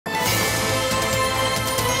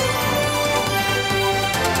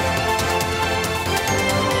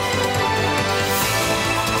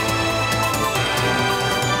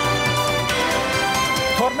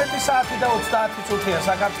30 წუთია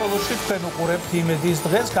საქართველოში თქვენ უყურებთ იმედის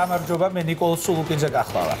დღეს. გამარჯობა, მე ნიკოლოზ სულუკიძე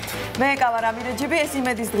გახლავართ. მე კავარ ამირეჯიბი, ეს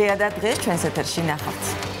იმედის დღეა და დღეს ჩვენს ეთერში ნახავთ.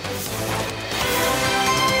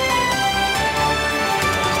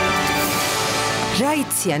 რა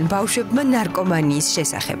იციან ბავშვებმა ნარკომანიის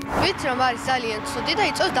შესახებ? ვიცი რომ არის ძალიან ცუდი და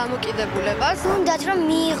იწვევს დამოკიდებულებას. უნდათ რომ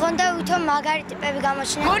მიიღონ და ვითომ მაგარი ტიპები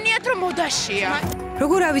გამოჩნდნენ. გონიათ რომ მოდაშია.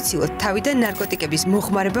 როგორ ავიცილოთ თავიდან ნარკოტიკების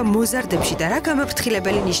მოხმარება მოზარდებში და რა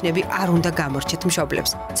გამაფრთხილებელი ნიშნები არ უნდა გამორჩეთ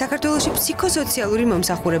მშობლებს? საქართველოში ფსიქოსოციალური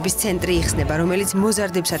მომსახურების ცენტრი იხსნება, რომელიც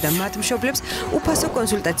მოზარდებსა და მათ მშობლებს უფასო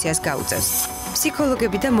კონსულტაციას გაუწევს.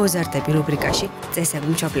 ფსიქოლოგები და მოზარდები რუბრიკაში წესები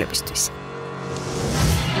მშობლებისთვის.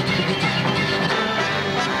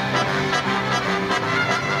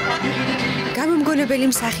 გამომგონებელი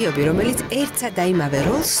მსახიობი, რომელიც ერთსა და იმავე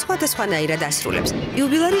როლს სხვადასხვანაირად ასრულებს.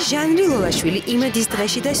 იუბილარი ჟანრი ლოლაშვილი იმედის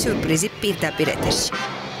დღეში და სიურპრიზი პირდაპირ ეთერში.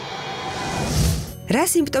 რა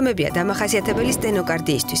სიმპტომებია დამახასიათებელი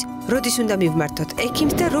სტენოკარდიისთვის? როდის უნდა მივმართოთ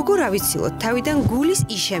ექიმს და როგორ ავიცილოთ თავიდან გულის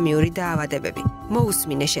იშემიური დაავადებები?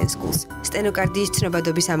 მოусმინე შენს გულს. სტენოკარდიის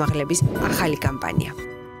ცნობადობის ამაღლების ახალი კამპანია.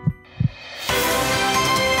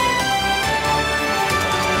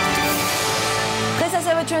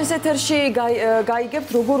 ჩვენს ეთერში გაიგებთ,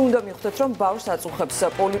 როგორ უნდა მიხვდეთ, რომ ბავშვს აწუხებს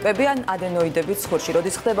პოლიპები ან ადენოიდები ცხვრში.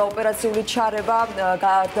 როდის ხდება ოპერაციული ჩარევა,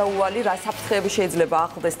 გარდაუვალი, რა საფრთხეები შეიძლება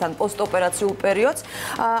ახლდეს თან პოსტოპერაციულ პერიოდს.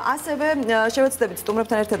 ასევე შევეცდებით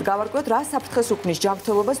სტუმრებთან ერთად გავარკვიოთ, რა საფრთხეს უქმნის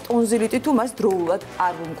ჯანმრთელობას ტონზილიტი თუ მას დროულად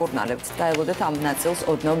არ ვუმკურნალებთ. დაელოდეთ ამ ნაწილს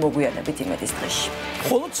ოდნავ მოგვიანებით იმედის დღეში.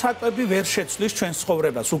 მხოლოდ საკვები ვერ შეცვლის ჩვენს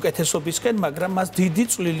ცხოვრებას უკეთესობისკენ, მაგრამ მას დიდი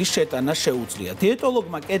წვლილი შეტანა შეუძლია.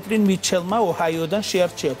 დიეტოლოგმა კეტრინ მიჩელმა ოჰაიოდან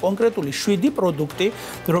შეარჩია კონკრეტული 7 პროდუქტი,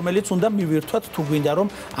 რომელიც უნდა მივირთვათ თუ გვინდა რომ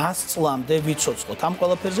 100 წლამდე ვიცოცხლოთ. ამ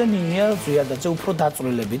ყველაფერზე ნინია ზვიადაძე უფრო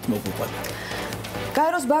დაწვრილებით მოგვიყვება.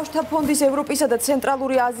 გაეროს ბავშვთა ფონდის ევროპისა და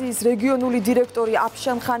ცენტრალური აზიის რეგიონული დირექტორი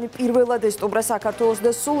აფშანხანი პირველად ესტუმრა საქართველოს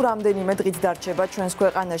და სულ რამდენიმე დღით დარჩება ჩვენს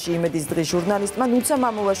ქვეყანაში. იმედის დღის ჟურნალისტმა ნუცა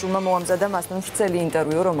მამულაშვილმა მოამზადა მასთან ვრცელი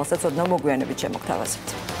ინტერვიუ, რომელსაც ოდნავ მოგვიანებით შემოგთავაზებთ.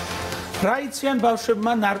 რა იციან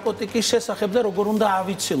ბავშვებმა ნარკოტიკის შესახებ და როგორ უნდა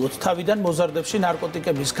ავიცილოთ თავიდან მოზარდებში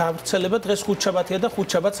ნარკოტიკების გავრცელება? დღეს ხუთშაბათია და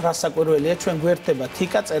ხუთშაბათს რასაკვირველია ჩვენ გვერდება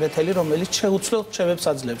თიკა წერეთელი, რომელიც შეუცვლელ რჩევებს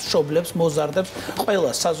აძლევს მშობლებს, მოზარდებს,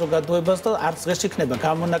 ყველა საზოგადოებას და არც დღეს იქნება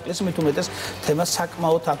გამონაკლისი, მით უმეტეს თემა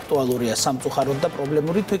საკმაოდ აქტუალურია სამწუხაროდ და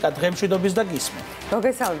პრობლემური. თიკა დღემშვიდობის და გისმენ.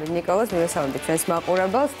 მოგესალმებით ნიკოლოზ, მოგესალმებით ჩვენს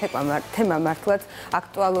მაყურებელს. თემა მართლაც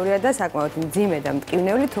აქტუალურია და საკმაოდ მძიმე და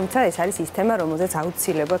მტკივნეული, თუმცა ეს არის ის თემა, რომელზეც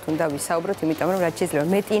აუცილებლად უნდა ვისაუბროთ, იმიტომ რომ რაც შეიძლება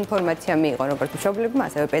მეტი ინფორმაცია მიიღონ როგორც მშობლებმა,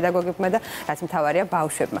 ასევე პედაგოგებმა და რაც მთავარია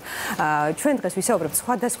ბავშვებმა. ჩვენ დღეს ვისაუბრებთ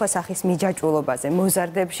სხვადასხვა სახის მიჯაჭვულობაზე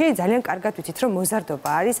მოზარდებში. ძალიან კარგად ვიცით, რომ მოზარდობა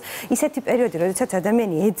არის ისეთი პერიოდი, როდესაც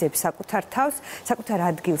ადამიანი ეძებს საკუთარ თავს, საკუთარ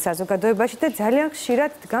ადგილს საზოგადოებაში და ძალიან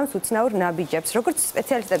ხშირად დგამს უცნაურ ნაბიჯებს. როგორც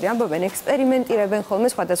სპეციალისტები ამბობენ, ექსპერიმენტირებენ ხოლმე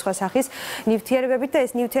სხვადასხვა სახის ნივთიერებებით და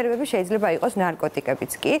ეს ნივთიერებები შეიძლება იყოს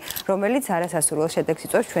ნარკოტიკებიც კი, რომელიც არასასურველ შედეგს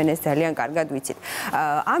იწვევს, ჩვენ ეს ძალიან კარგად ვიცით.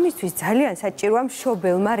 ამისთვის ძალიან საჭიროა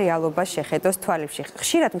მშობელმა რეალობას შეხედოს თვალებში.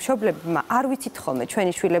 ხშირად მშობლებმა არ ვიცით ხოლმე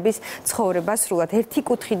ჩვენი შვილების ცხოვრებას სრულად ერთი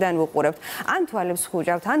კუთხიდან ვუყურებთ. ან თვალებს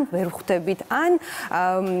ხუჭავთ, ან ვერ ხვდებით, ან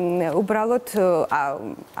უბრალოდ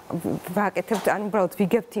ვაკეთებთ, ან უბრალოდ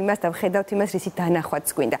ვიგებთ იმას და ვხედავთ იმას, რისი დანახვაც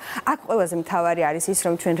გვინდა. აქ ყველაზე მთავარი არის ის,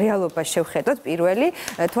 რომ ჩვენ რეალობას შევხედოთ პირველი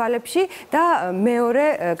თვალებში და მეორე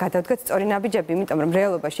გადავდგეთ სწორი ნაბიჯები, იმიტომ რომ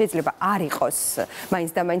რეალობა შეიძლება არ იყოს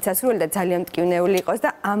მაინც და მაინც სასურველი და ძალიან მტკივნეული იყოს და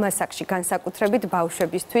ამ ასაკში განსაკუთრებით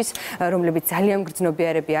ბავშვებისთვის, რომლებიც ძალიან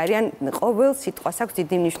გრძნობიარები არიან, ყოველ სიტყვას აქვს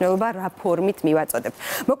დიდი მნიშვნელობა, რა ფორმით მივაწოდებთ.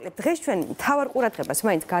 მოკლედ, დღეს ჩვენ მთავარ ყურადღებას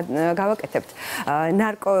მაინც გავაკეთებთ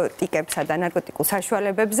ნარკოტიკებსა და ნარკოტიკულ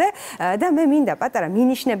საშუალებებზე და მე მინდა პატარა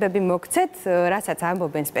მინიშნებები მოგცეთ, რასაც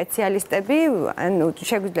ამბობენ სპეციალისტები, ანუ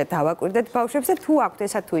შეგვიძლია დავაკვირდეთ ბავშვებს და თუ აქვთ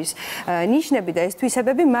ესა თუ ის ნიშნები და ეს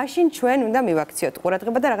თვისებები, მაშინ ჩვენ უნდა მივაქციოთ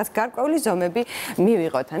ყურადღება და რაღაც გარკვეული ზომები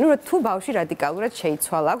მივიღოთ. ანუ თუ ბავშვი რადიკალურად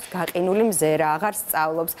შეიცვალა, აქვს გაყინული მზერა, აღარ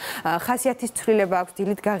სწავლობს, ხასიათის ცვლილება აქვს,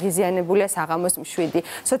 დილით გაღიზიანებულია, საღამოს მშვიდი,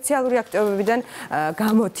 სოციალური აქტივობებიდან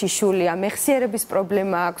გამოთიშულია, მეხსიერების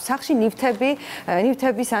პრობლემა აქვს, სახლში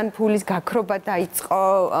ნივთების ან ფულის გაქრობა დაიწყო,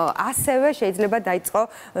 ასევე შეიძლება დაიწყო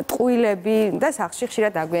ტყუილები და სახლში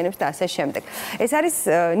ხშირად აგვიანებს და ასე შემდეგ. ეს არის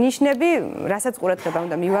ნიშნები, რასაც ყურადღება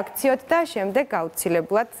უნდა მივაქციოთ და შემდეგ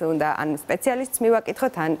გაუცილებლად უნდა ან სპეციალისტს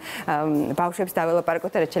მივაკითხოთ, ან ბავშვებს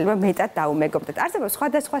დაველაპარაკოთ და რაც შეიძლება მეტად დაუმეგობრდეთ. არსებობს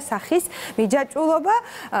სხვადასხვა სახის მიჯაჭვულობა,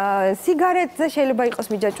 სიგარეტზე შეიძლება იყოს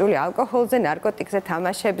მიჯაჭვული, ალკოჰოლზე, ნარკოტიკზე,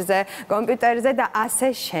 თამაშებზე, კომპიუტერზე და ასე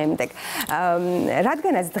შემდეგ.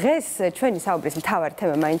 რადგანაც დღეს ჩვენი საუბრის მთავარი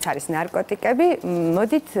თემა მაინც არის ნარკოტიკები,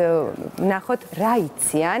 მოდით ვნახოთ რა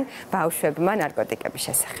იციან ბავშვებმა ნარკოტიკების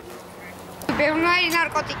შესახებ. ბევრი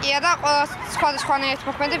ნარკოტიკია და ყველა სხვადასხვანაირად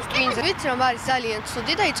მოქმედებს ტვინზე. ვიცი რომ არის ძალიან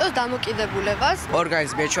ცუდი და იწვევს დამოკიდებულებას.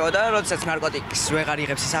 ორგანიზმი ეჩვევა და როდესაც ნარკოტიკის ვეღარ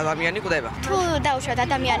იღებს ის ადამიანი კვდება. თუ დაუშვათ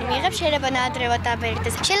ადამიანი მიიღებს, შეიძლება ნაადრევად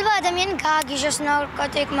დაბერდეს. შეიძლება ადამიანი გააგიჟოს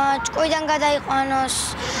ნარკოტიკმა, ჭკუიდან გადაიყვანოს,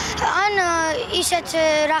 ან ისეთ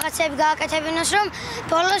რაღაცები გააკეთებინოს, რომ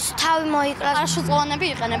ბოლოს თავი მოიკლას. არასრულწლოვანები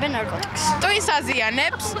იყენებენ ნარკოტიკს. ტვინს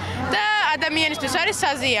აზიანებს და ადამიანისთვის არის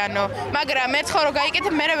საზიანო, მაგრამ მე ხო რო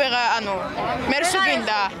გაიკეთებ, მე მე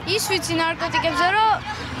სუგინდა. ის ვიცი ნარკოტიკებზე რომ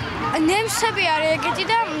ნემსები არის ეგეთი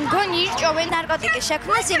და მგონი ირჭოვენ ნარკოტიკის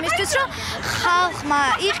შექმნას იმისთვის, რომ ხალხმა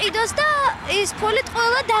იყიდოს და ის ფული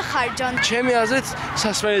ყველა დახარჯონ. ჩემი აზრით,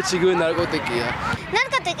 სასმელიც იგივე ნარკოტიკია.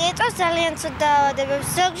 ნარკოტიკი იწვევს ძალიან ცუდ დაავადებებს,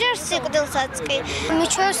 ზოგჯერ სიკვდილსაც კი.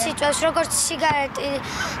 მიჩვევს იწვევს, როგორც სიგარეტი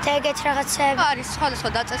და ეგეთ რაღაცები. არის სხვადასხვა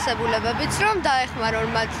დაწესებულებებიც, რომ დაეხმარონ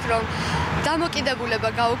მათ, რომ დამოკიდებულება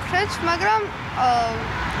გაუქმრეთ, მაგრამ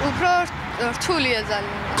უფრო რთულია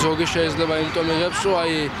ძალიან. ზოგი შეიძლება იმიტომ იღებს, რომ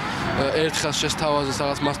აი ერთხელ შესთავაზეს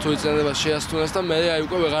რაღაც მას თუ იწენდება შეასტუნეს და მე აი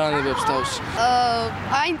უკვე ვეღარ ანებებს თავს.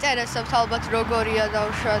 აინტერესებს ალბათ როგორია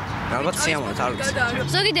დავუშვათ. ალბათ სიამოვნებთ არ ვიცი.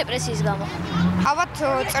 ზოგი დეპრესიის გამო. ალბათ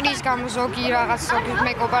წლის გამო ზოგი რაღაც ზოგი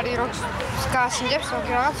მეგობარი რო გაასინდებს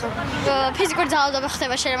ზოგი რაღაც ზოგი. ფიზიკური ძალადობა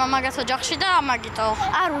ხდება შეიძლება მაგას ოჯახში და ამაგითო.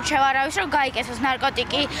 არ ურჩევ არავის რომ გაიკეთოს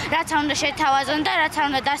ნარკოტიკი, რაც არ უნდა შეთავაზონ და რაც არ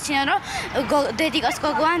უნდა დასცინონ, რომ დედიკას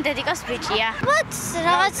გოგო ან დედიკას ბიჭია. ალბათ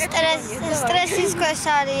რაღაც სტრესის ქვეშ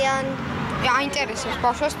არიან. აინტერესებს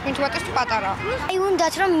ბავშვებს, თუმცა თუ პატარა. აი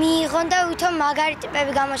უნდათ რომ მიიღონ და ვითომ მაგარი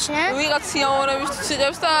ტიპები გამოჩნდნენ. ვიღაც სიამოვნებისთვის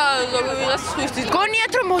იღებს და ზოგი ვიღაც სხვისთვის.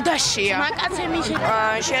 გონიათ რომ მოდაშია.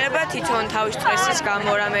 შეიძლება თვითონ თავის სტრესის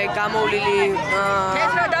გამო, რამე გამოვლილი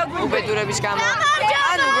უბედურების გამო.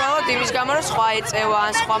 ან უბრალოდ იმის გამო, რომ სხვა ეწევა,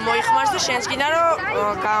 ან სხვა მოიხმარს და შენს გინდა რომ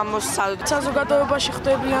გამოსცადოთ. საზოგადოებაში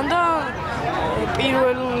ხდებიან და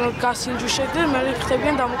პირველ გასინჯუშეთ და მე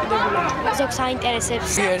ხდებიან დამოკიდებულები. ზოგს აინტერესებს.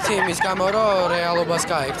 ერთი იმის გამო, რომ რეალობას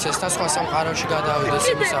გაიქცეს და სხვა სამყაროში გადავიდეს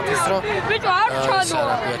იმისათვის, რომ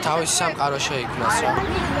თავის სამყარო შეიქმნას რა.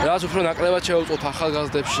 რაც უფრო ნაკლებად შეუწყოთ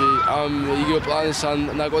ახალგაზრდებში ამ იგივე პლანის ან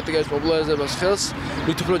ნარკოტიკების პოპულარიზებას ხელს,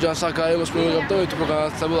 მით უფრო ჯანსაღ გარემოს მივიღებთ და მით უფრო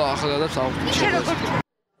განათლებულ ახალგაზრდებს აღვნიშნებთ.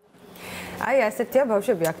 აი ასეთია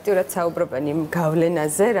ბავშვები აქტიურად საუბრობენ იმ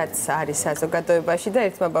გავლენაზე, რაც არის საზოგადოებაში და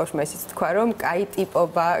ერთმა ბავშვმა ისიც თქვა, რომ კაი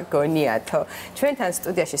ტიპობა გონიათო. ჩვენთან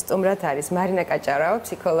სტუდიაში სტუმრად არის მარინა კაჭარავა,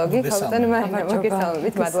 ფსიქოლოგი. ქალბატონო მარინა,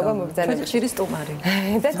 მოგესალმებით, მადლობა მობრძანებისთვის. ხშირი სტუმარი.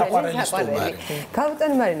 და ძალიან საყვარელი.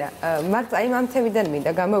 ქალბატონო მარინა, მართლა აი ამ თემიდან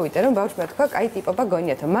მინდა გამოვიდე, რომ ბავშვმა თქვა კაი ტიპობა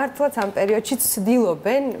გონიათო. მართლაც ამ პერიოდში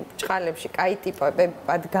ცდილობენ ჭყალებში კაი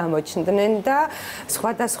ტიპებად გამოჩნდნენ და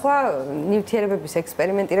სხვადასხვა ნივთიერებების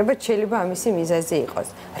ექსპერიმენტირება შეიძლება მისი მიზეზი იყოს.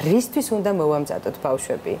 რისთვის უნდა მოვამზადოთ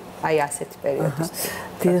ბავშვები აი ასეთ პერიოდში?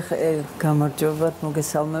 გამარჯობათ,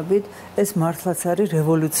 მოგესალმებით. ეს მართლაც არის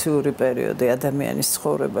რევოლუციური პერიოდი ადამიანის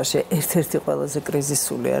ცხოვრებაში. ერთ-ერთი ყველაზე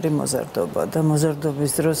კრიზისული არის მოზარდობა და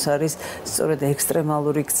მოზარდობის დროს არის სწორედ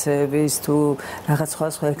ექსტრემალური ქცეების თუ რაღაც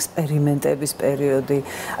სხვა ექსპერიმენტების პერიოდი.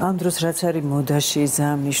 ამ დროს რაც არის მოდაში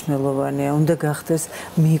ძალიან მნიშვნელოვანია. უნდა გახდეს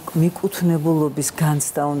მიკუთვნებულობის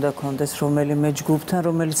განცდა უნდა კონდეს რომელიმე ჯგუფთან,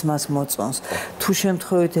 რომელიც მას მოწონს. თუ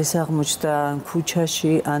შემთხვევით ეს აღმოჩნდა ან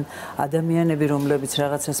ქუჩაში, ან ადამიანები, რომლებიც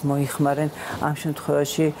რაღაცას მოიხმარენ, ამ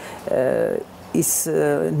შემთხვევაში ის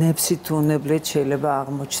ნებსი თუ უნებლეთ შეიძლება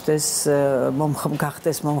აღმოჩნდეს,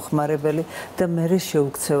 გახდეს მომხმარებელი და მერე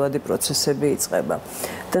შეუქცევადი პროცესები იწყება.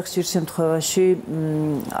 და ხშირ შემთხვევაში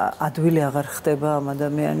ადვილი აღარ ხდება ამ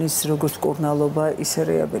ადამიანის როგორც კურნალობა, ისე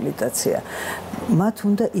რეაბილიტაცია. მათ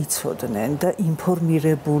უნდა იცოდნენ და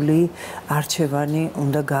ინფორმირებული არჩევანი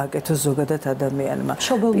უნდა გააკეთოს ზოგადად ადამიანმა.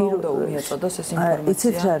 მშობელმა უნდა მიეწოდოს ეს ინფორმაცია.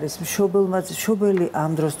 იცით რა არის? მშობელი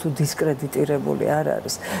ამ დროს თუ დისკრედიტირებული არ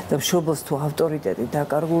არის და მშობელს თუ ავტორიტეტი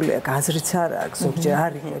დაკარგულია, გაზრიც არ აქვს, ზოგჯერ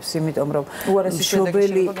არ იღებს, იმიტომ რომ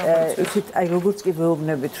მშობელი, იცით, აი როგორც კი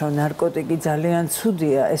ვეუბნებით, რომ ნარკოტიკი ძალიან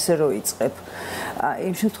ცუდია, ესე რო იწყებ.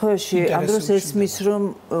 იმ შემთხვევაში ამ დროს ესმის, რომ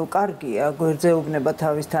კარგია, გვერდზეუბნება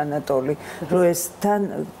თავის თანატოლი, რომ ეს თან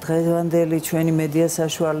დღევანდელი ჩვენი მედია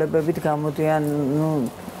საშუალებებით გამოდიან,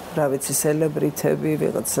 რა ვიცი, სელებრიტები,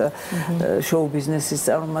 ვიღაც შოუ ბიზნესის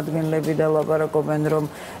წარმომადგენლები და ლაპარაკობენ, რომ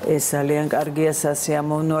ეს ძალიან კარგია,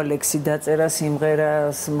 სასიამოვნოა, ლექსი დაწერა,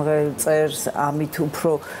 სიმღერას წერს, ამით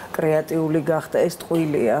უფრო კრეატიული გახდა. ეს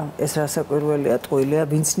ტყუილია, ეს რასაკვირველია ტყუილია,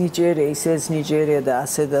 ვინც ნიჭიერია, ისეც ნიჭიერია და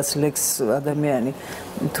ასედაც ლექს ადამიანი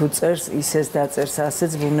თუ წერს, ისეც დაწერს,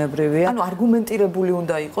 ასეც ბუნებრივია. ანუ არგუმენტირებული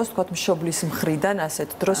უნდა იყოს, თქვათ, მშობლის მხრიდან ასეთ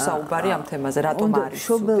დროს საუბარი ამ თემაზე, რატომ არის?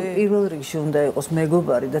 მშობელი პირველ რიგში უნდა იყოს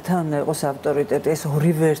მეგობარი და თან უნდა იყოს ავტორიტეტი, ეს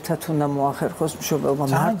ორივე ერთად უნდა მოახერხოს მშობელმა.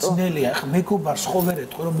 მარტო ძნელია, ხა მეგობარს ხო ვერ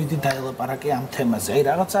ეტყვი რომ მიდი დაელაპარაკე ამ თემაზე. აი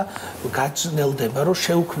რაღაცა გაძნელდება რომ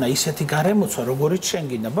შეუქმნა ისეთი გარემოცვა, როგორიც შენ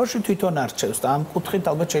გინდა. ბავშვი თვითონ არჩევს და ამ კუთხით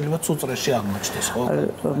ალბათ შეიძლება უწრეში აღმოჩნდეს, ხო?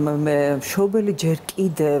 მე მშობელი ჯერ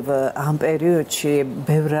კიდევ ამ პერიოდში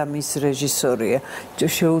ბევრ ამის რეჟისორია.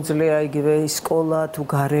 შეუძლია იგივე სკოლა თუ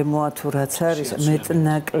გარემოა თუ რაც არის,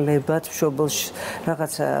 მეტნაკლებად მშობელს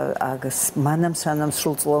რაღაცა მანამ სანამ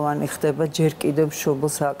სრულწლოვანი ხდება, ჯერ კიდევ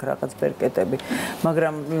მშობელს აქვს რაღაც ბერკეტები.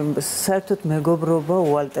 მაგრამ საერთოდ მეგობრობა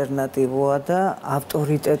უალტერნატივოა და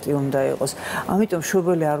ავტორიტეტი უნდა იყოს. ამიტომ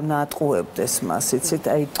მშობელი არ უნდა ატყუებდეს მას, იცით,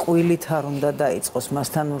 აი ტყუილით არ უნდა დაიწყოს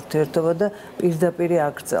მასთან ურთიერთობა და პირდაპირ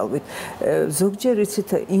აკრძალვით. ზოგჯერ იცით,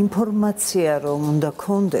 ინფორმაცია რომ უნდა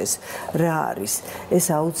კონდეს, რა არის, ეს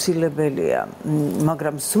აუცილებელია,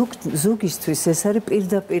 მაგრამ ზოგისთვის ეს არის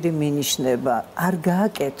პირდაპირ მინიშნება. არ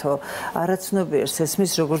გააკეთო, არაცნობიერს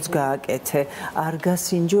ესმის როგორც გააკეთე, არ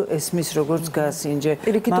გასინჯო ესმის როგორც გასინჯე.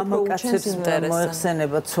 მამაკაცებს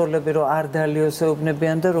მოეხსენება ცოლები რომ არ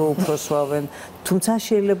დალიოსეუბნებიან და რომ უფროსვავენ. თუმცა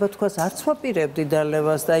შეიძლება თქვას არც ვაპირებდი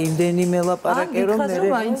დალევას და იმდენიმე ლაპარაკე რომ მე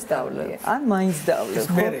მაინც დავლევ. ან მაინც დავლევ.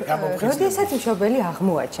 როდესაც მშობელი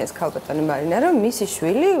აღმოაჩენს ქალბატონი მარინა რომ მისი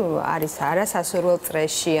შვილი არის არასასურველ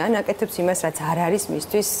წრეში ან აკეთებს იმას რაც არ არის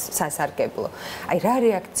მისთვის სასარგებლო. აი რა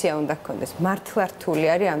რეაქცია უნდა გქონდეს? მართლა რთული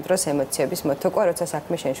არის ამ დროს ემოციების მოთოკვა, როცა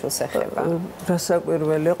საქმე შენ შვილს ეხება.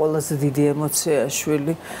 რასაკვირველია, ყველაზე დიდი ემოციაა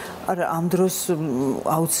შვილი. არა, ამ დროს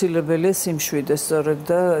აუცილებელია სიმშვიდე სწორედ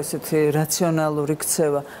და ესეთი რაციონალური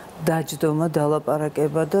ქცევა. დაჯდომა,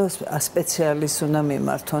 დალაპარაკება და სპეციალისტს უნდა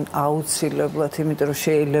მიმართონ აუცილებლად, იმიტომ რომ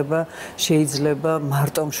შეიძლება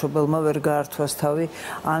მარტო მშობელმა ვერ გაართვას თავი,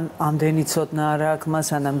 ან ამდენი ცოდნა არ აქვს მას,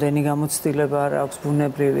 ან ამდენი გამოცდილება არ აქვს,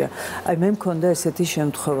 ბუნებრივია. აი მე მქონდა ესეთი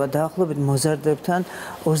შემთხვევა, დაახლოებით მოზარდებთან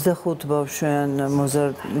 25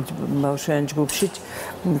 ბავშვიან ჯგუფში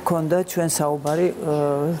მქონდა ჩვენ საუბარი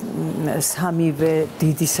სამივე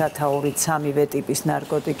დიდი სათაურით, სამივე ტიპის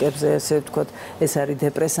ნარკოტიკებზე, ესე ვთქვათ, ეს არის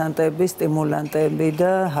დეპრესანტები, სტიმულანტები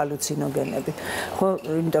და ჰალუცინოგენები. ხო,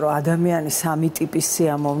 იმიტომ რომ ადამიანის სამი ტიპის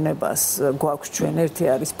სიამოვნებას გვაქვს ჩვენ, ერთი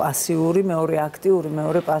არის პასიური, მეორე აქტიური,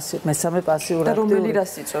 მესამე პასიური აქტიური. და რომელი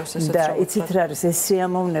რას იწვევს ესეც? და იცით რა არის, ეს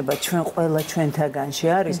სიამოვნება ჩვენ ყველა ჩვენთაგანში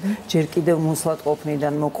არის, ჯერ კიდევ მუსლად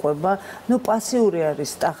ყოფნიდან მოყვება. ნუ პასიური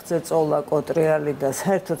არის ტახტზე წოლა, კოტრიალი და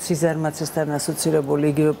საერთოდ სიზარმაცესთან ასოცირებული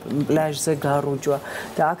იგივე პლაჟზე გარუჯვა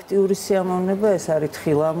და აქტიური სიამოვნება ეს არის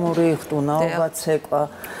თხილამური, ხტუნაობა, ცეკვა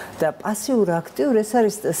და პასიურ აქტიურ ეს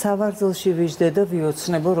არის სავარძელში ვიждდე და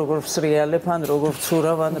ვიოცნებო როგორ ვსრიალებ ან როგორ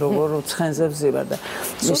ვცურავ ან როგორ ცხენზე ვზივარ და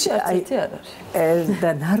და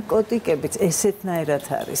ნარკოტიკებიც ესეთნაირად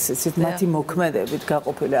არის, ესეთ მათი მოქმედებით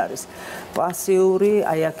გაყოფილი არის. პასიური,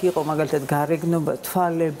 აი აქ იყო მაგალითად გარეგნობა,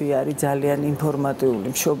 თვალები არის ძალიან ინფორმატიული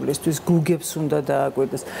მშობლისთვის, გუგებს უნდა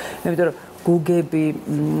დააკვირდეს. იმიტომ რომ გუგები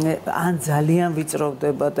ან ძალიან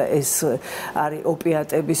ვიწროვდება და ეს არის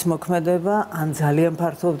ოპიატების მოქმედება, ან ძალიან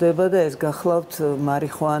ფართოვდება და ეს გახლავთ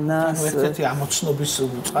მარიხუანას. ერთ-ერთი ამოცნობის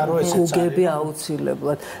წყარო ესეც არის. გუგები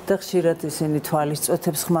აუცილებლად და ხშირად ისინი თვალის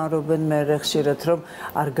წვეთებს ხმარობენ, მე ხშირად რომ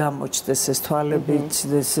არ გამოჩნდეს ეს თვალები,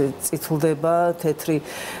 წითლდება, თეთრი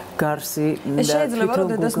გარსი და შეიძლება რომ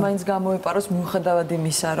დედას მაინც გამოეპაროს მიუხედავად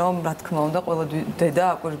იმისა, რომ რა თქმა უნდა ყველა დედა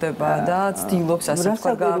აკვირდება და ცდილობს ასე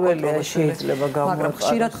თქვა გააკონტროლოს. შეიძლება გამოეპაროს. მაგრამ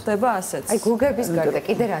ხშირად ხდება ასეც. აი გუგების გარდა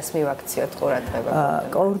კიდე რას მივაქციოთ ყურადღება?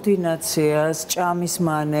 კოორდინაციას, ჭამის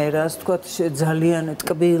მანერას, თქვა ძალიან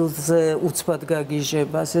ტკბილზე უცბად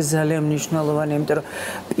გაგიჟებას, ეს ძალიან მნიშვნელოვანია, იმიტომ რომ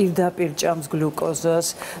პირდაპირ ჭამს გლუკოზას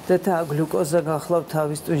და გლუკოზა გახლავთ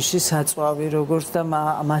თავის ტვინში საწვავი, როგორც და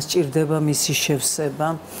მას ჭირდება მისი შევსება.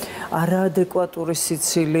 არაადეკვატური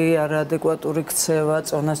სიცილი, არაადეკვატური ქცევა,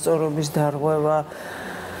 წონასწორობის დარღვევა,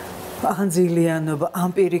 ანძილიანობა,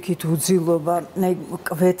 ამპირიქით უძილობა,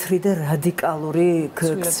 კვეთრი და რადიკალური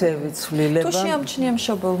ქცევით ცვლილება. თუ შეამჩნია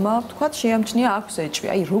მშობელმა, თქვათ შეამჩნია აქვს ეჭვი.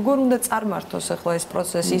 აი როგორ უნდა წარმართოს ახლა ეს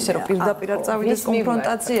პროცესი, ისე რომ პირდაპირ არ წავიდეს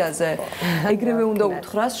კონფრონტაციაზე. ეგრევე უნდა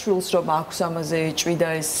უთხრას შვილს, რომ აქვს ამაზე ეჭვი და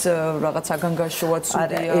ეს რაღაც აგანგაშოა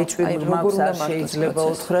ცუდია. ეჭვი როგორ უნდა შეიძლება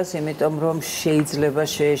უთხრას, იმიტომ რომ შეიძლება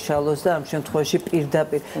შეეშალოს და ამ შემთხვევაში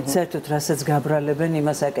პირდაპირ საერთოდ რასაც გაბრალებენ,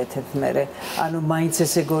 იმას აკეთებ მერე. ანუ მაინც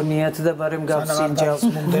ესე გონია და ბარემ გავსინჯავს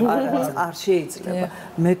არ შეიძლება.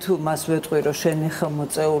 მე თუ მას ვეტყვი რომ შენი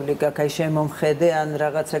ხელმოწეული გაქვს, აი შემომხედე ან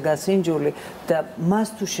რაღაცა გასინჯული და მას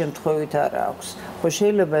თუ შემთხვევით არ აქვს. ხო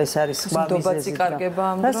შეიძლება ეს არის სხვა მიზეზი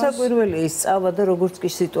გასაკვირველი ის წავა და როგორც კი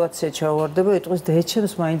სიტუაცია ჩავარდება იტყვის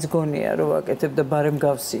დეჩემს მაინც გონია რომ ვაკეთებ და ბარემ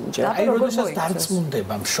გავსინჯა აი როდესაც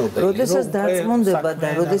დარწმუნდება მშობელი როდესაც დარწმუნდება და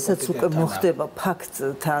როდესაც უკვე მოხდება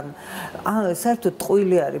ფაქტთან საერთოდ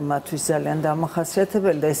ტყუილი არის მათთვის ძალიან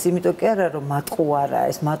დამახასიათებელი და ეს იმიტომ კი არა რომ მატყუარა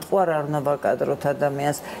ეს მატყუარა არ უნდა ვაკადროთ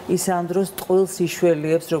ადამიანს ის ამ დროს ტყუილს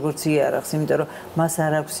იშველიებს როგორც იარაღს იმიტომ რომ მას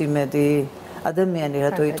არ აქვს იმედი ადამიანი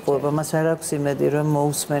რატო იტყუება მას არ აქვს იმედი რომ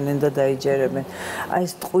მოусმენენ და დაიჯერებენ აი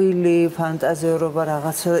ეს ტყუილი ფანტაზიორობა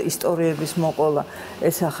რაღაცა ისტორიების მოყოლა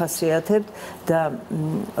ეს ახასიათებთ და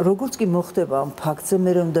როგორც კი მოხდება ამ ფაქტზე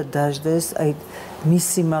მე უნდა დაждდეს აი მის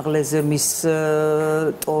სიმაღლეზე მის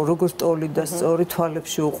როგორც ტოლი და სწორი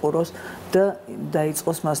თვალებში უყუროს და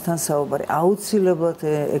დაიწყოს მასთან საუბარი აუცილებლად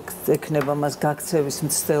ექნება მას გაქცევის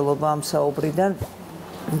მცდელობა ამ საუბრიდან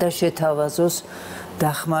და შეთავაზოს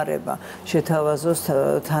დახმარება, შეთავაზოს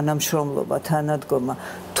თანამშრომლობა, თანადგომა.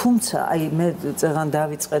 თუმცა, აი მე წეგან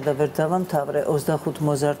დავიწყე და ვერ დავამთავრე 25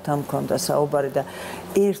 მოზარდთან მქონდა საუბარი და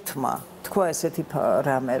ერთმა თქვა ესეთი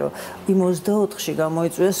რამე რომ იმ 24-ში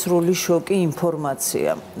გამოიწვია სრული შოკი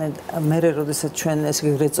ინფორმაცია. მე როდესაც ჩვენ ეს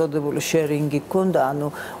ეწოდებული შერინგი გქონდა, ანუ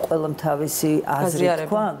ყველამ თავისი აზრი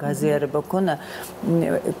თქვა, გაზიარება გქონდა,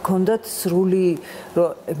 გქონდათ სრული რომ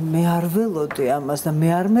მე არ ველოდი ამას და მე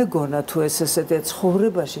არ მეგონა თუ ეს ესეთი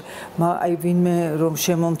ცხოვრებაში, აი ვინმე რომ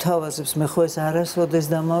შემომთავაზებს, მე ხო ეს არასოდეს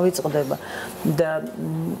დამავიწყდება და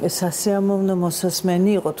სასიამოვნო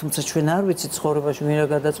მოსასმენი იყო, თუმცა ჩვენ არ ვიცი ცხოვრებაში ვინ რა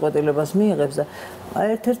გადაწყვეტილებას მიიღებს და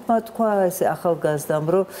ერთ-ერთმა თქვა ესე ახალგაზრდამ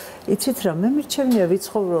რომ იცით რა მე მირჩევნია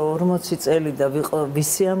ვიცხოვრო 40 წელი და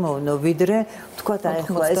ვისიამოვნო ვიდრე თქვა და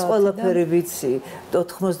ახლა ეს ყველაფერი ვიცი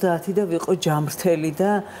 90 და ვიყო ჯამრთელი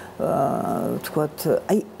და თქვა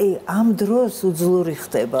აი ამ დროს უძლური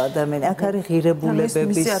ხდება ადამიანი აქ არის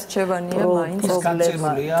ღირებულებების არჩევანია მაინც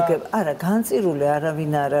არა განწირული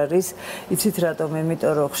არავინ არ არის იცით რატომ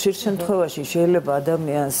იმიტომ რომ ხშირ შემთხვევაში შეიძლება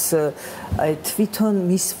ადამიანს აი თვითონ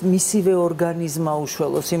მისივე ორგანიზმა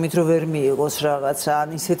უშველოს იმით რომ ვერ მიიღოს რაღაცა ან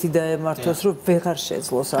ისეთი დაემართოს რომ ვეღარ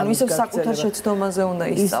შეძლოს ამის საკუთარ შეცდომაზე უნდა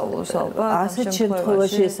ისწავლოს ალბათ ასეთ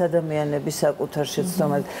შემთხვევაში ეს ადამიანები საკუთარ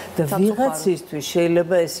შეცდომაზე და ვიღაცისთვის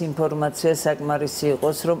შეიძლება ეს ინფორმაცია საკმარისი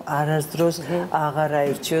იყოს რომ არასდროს აღარ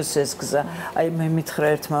აირჩიოს ეს გზა აი მე მითხრა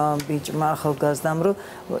ერთმა ბიჭმა ახალგაზრდამ რომ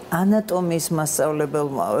ანატომიის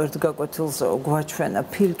მასწავლებელმა ერთ გაკვეთილს გვაჩვენა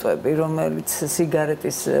ფილტვები რომელიც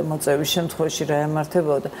სიგარეტის მოწევის შემთხვევაში რა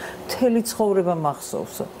ემართებოდა მთელი ცხოვრება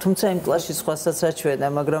მახსოვს თუმცა იმ კლასში სხვასაც აჩვენა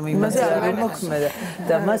მაგრამ იმაზე არ მოქმედა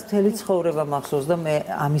და მას მთელი ცხოვრება მახსოვს და მე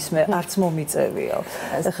ამის მე არც მომიწევია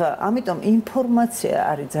ახლა ამიტომ ინფორმაცია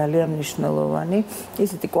არის ძალიან მნიშვნელოვანი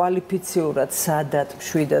ისეთი კვალიფიციურად სადად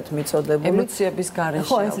მშვიდად მიწოდებული ემოციების გარეშე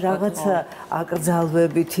ხო ეს რაღაცა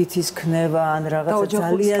აკრძალვები თითის ქნება ან რაღაცა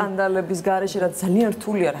ძალიან სკანდალების გარეშე რაც ძალიან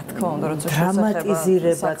რთულია რა თქმა უნდა როცა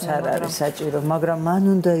დრამატიზირებაც არ არის საჭირო მაგრამ მან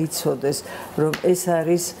უნდა იცოდეს რომ ეს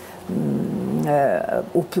არის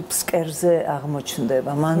უფსკერზე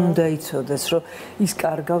აღმოჩნდება მან უნდა იცოდეს რომ ის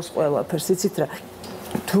კარგავს ყველაფერს იცით რა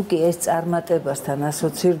თუ კი ეს წარმატებასთან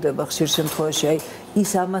ასოცირდება ხშირ შემთხვევაში აი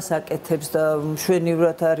ის ამას აკეთებს და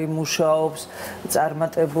მშვენივრად არის მუშაობს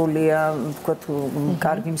წარმატებულია ვთქვათ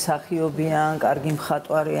კარგი მსახიობია ან კარგი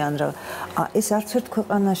მხატვარია ან რა ეს არც ერთ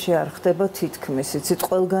ქვეყანაში არ ხდება თითქმის იცით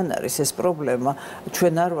ყველგან არის ეს პრობლემა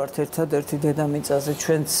ჩვენ არ ვართ ერთადერთი დედამიწაზე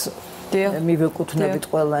ჩვენც მივეკუთვნებით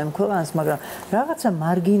ყველა იმ ქვეყანას, მაგრამ რაღაცა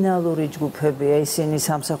მარგინალური ჯგუფებია, ისინი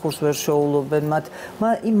სამსახურს ვერ შეულობენ,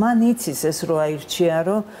 მან იცის ეს რო აირჩია,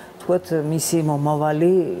 რომ თქვათ მისი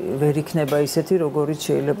მომავალი ვერ იქნება ისეთი, როგორიც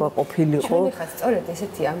შეიძლება ყოფილიყო. ჩვენ ხა სწორედ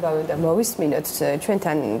ესეთი ამბავი და მოვისმინოთ,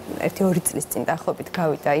 ჩვენთან 1-2 წლის წინ დაახლოებით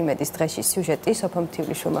გავიდა იმედის დღეში სიუჟეტი სოფო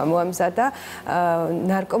მთივლიშვილმა მოამზადა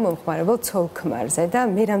ნარკომომხმარებელ ცოლ-ქმარზე და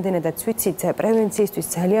მე რამდენადაც ვიცით, პრევენციისთვის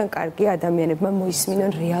ძალიან კარგი ადამიანებმა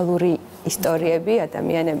მოისმინონ რეალური ისტორიები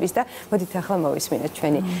ადამიანების და მოდით ახლა მოვისმინოთ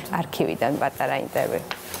ჩვენი არქივიდან პატარა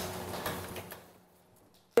ინტერვიუ.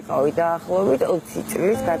 ყავი დაახლოებით 20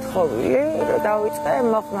 წლის გათხოვილი, რომ დავიწყე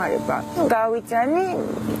მოხმარება. გავიწანი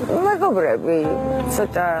მეგობრები,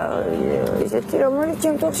 ცოტა ისეთი რომელიც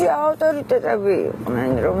ჩემთვის ავტორიტეტები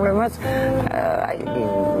იყვნენ, რომლებმაც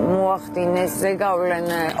მოახდინეს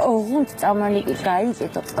ზეგავლენა. ოღონდ წამალიკი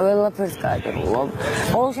გაიწეთო, ყველაფერს გადაგულობ.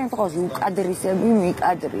 ყოველ შემთხვევაში უკადრისები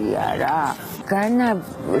მიკადრია რა. განა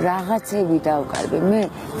რაღაცები დავკარგე, მე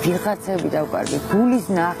ვიღაცები დავკარგე, გულის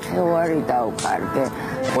ნახევარი დავკარგე.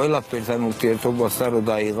 ყველაფერთან ურთიერთობასთან რო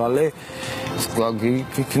დაიღალე,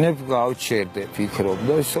 გიქნებ გავჩერდე, ფიქრობ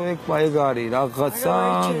და ისო ეგ არის რაღაცა,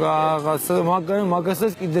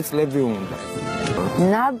 მაგასაც კიდე წლები უნდა.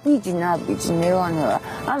 ნაბიჯი ნელა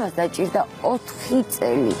ამას დაჭირდა 4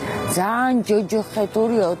 წელი ძალიან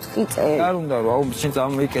ჯოჯოხეთური 4 წელი არ უნდა რომ აუ შენ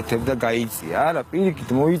წამოიკეთებ და გაიწია არა პირიქით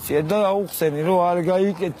მოიწია და აუხსენი რომ არ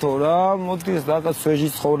გაიკეთო რა მოდი ეს რაღაც სვეჟი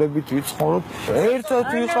ცხოვრებით ვიცხოვროთ ერთად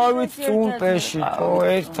ვიყავით წუნპეში ხო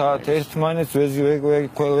ერთად ერთმანეთს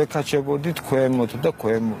ვეკაჩებოდით ქვემოთ და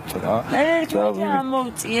ქვემოთ რა ერთად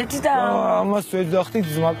ამოვწიეთ და ამას ვეძახდით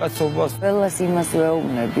ძმაკაცობას ყველას იმას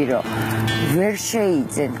ვეუბნები რომ ვერ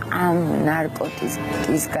შეიძენ ამ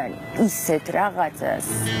ნარკოტიკისგან ისეთ რაღაცას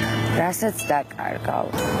რასაც დაკარგავ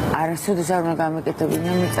არასოდეს არ უნდა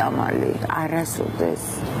გამეკეთებინა მიწამალი არასოდეს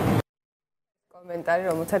კომენტარი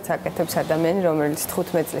რომელსაც აკეთებს ადამიანი რომელიც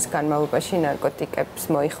 15 წლის განმავლობაში ნარკოტიკებს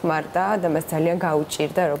მოიხმარდა და მას ძალიან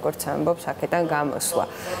გაუჭირდა როგორც ამბობს აქედან გამოსვლა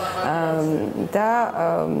და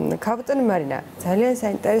ქალბატონი მარინა ძალიან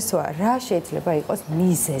საინტერესოა რა შეიძლება იყოს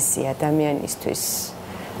მიზეზი ადამიანისთვის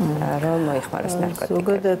რომ მოიხმაროს ნარკოტიკები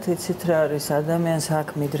ზოგადად იცით რა არის ადამიანს აქ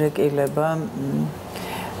მიდრეკილება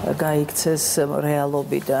გაიქცეს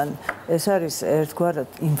რეალობიდან ეს არის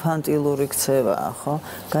ერთგვარად ინფანტილური ქცევაა ხო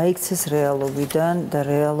გაიქცეს რეალობიდან და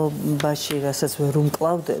რეალობაში რასაც ვერ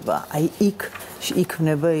უმკლავდება აი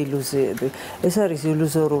იქნება ილუზიები ეს არის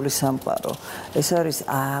ილუზორული სამყარო ეს არის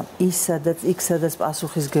ის სადაც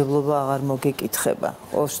პასუხისგებლობა აღარ მოგეკითხება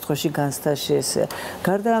ყოველ შემთხვევაში განცდაში ესე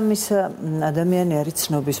გარდა ამისა ადამიანი არის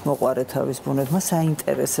ცნობის მოყვარე თავის ბუნებით მას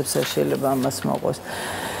აინტერესებს შეიძლება ამას მოყოს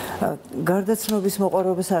გარდა ცნობის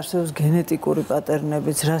მოყვარეობას არსებობს გენეტიკური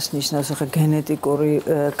პატერნებიც, რას ნიშნავს ახლა გენეტიკური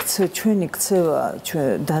ჩვენი ქცევა,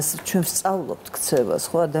 ჩვენ ვსწავლობთ ქცევას,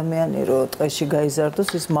 ხო ადამიანი რო ტყეში გაიზარდოს,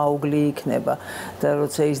 ის მაუგლი იქნება და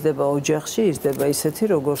როცა იზრდება ოჯახში, იზრდება ისეთი,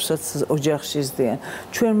 როგორცაც ოჯახში ზდიან.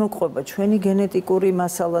 ჩვენ მოყვება ჩვენი გენეტიკური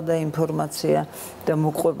მასალა და ინფორმაცია და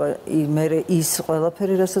მოყვება მე ის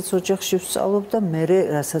ყველაფერი, რასაც ოჯახში ვსწავლობ და მე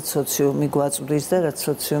რასაც სოციუმი გვაწვდის და რაც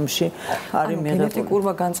სოციუმში არის მიღებული.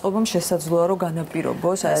 გენეტიკურმა განწყობამ შესაძლოა რომ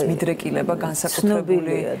განაპირობოს ეს მიდრეკილება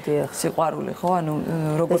განსაკუთრებული სიყვარული ხო ანუ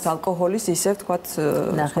როგორც ალკოჰოლის ისე ვთქვათ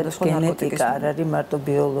სხვადასხვა გენეტიკა არ არის მარტო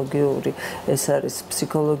ბიოლოგიური ეს არის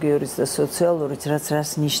ფსიქოლოგიურიც და სოციალურიც რაც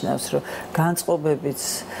ნიშნავს რომ განწყობებიც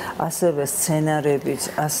ასევე სცენარებიც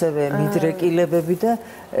ასევე მიდრეკილებები და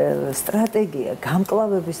სტრატეგია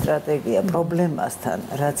გამკლავების სტრატეგია პრობლემასთან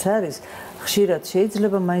რაც არის ხშირად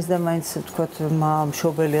შეიძლება მაინც და მაინც ვთქვათ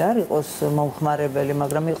მშობელი არ იყოს მომხმარებელი,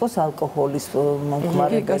 მაგრამ იყოს ალკოჰოლის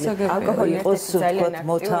მომხმარებელი. ალკოჰოლი იყოს ვთქვათ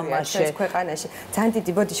მოთამაშე ქვეყანაში. ძალიან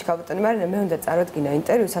დიდი ბოდიში ქალბატონი მარინა მე უნდა წარადგინო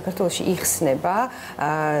ინტერვიუ საქართველოში იხსნება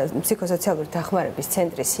ფსიქოსოციალური დახმარების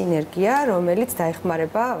ცენტრის სინერგია, რომელიც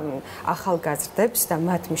დაეხმარება ახალგაზრდებს და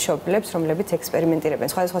მათ მშობლებს, რომლებიც ექსპერიმენტირებენ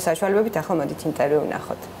სხვადასხვა საშუალებებით. ახლა მოდით ინტერვიუ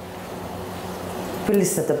ვნახოთ.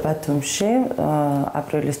 თბილისსა და ბათუმში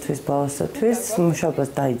აპრილის თვის ბოლოსთვის მუშაობას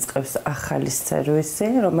დაიწყებს ახალი სერვისი,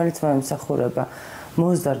 რომელიც მოემსახურება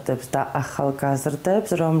მოზარდებს და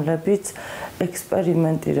ახალგაზრდებს, რომლებიც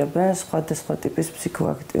ექსპერიმენტირებენ სხვადასხვა ტიპის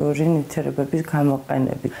ფსიქოაქტიური ნივთიერებების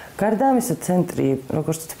გამოყენებით. გარდა ამისა, ცენტრი,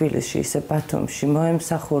 როგორც თბილისში, ისე ბათუმში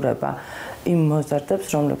მოემსახურება იმ მოზარდებს,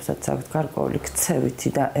 რომლებსაც აქვთ გარკვეული ქცევითი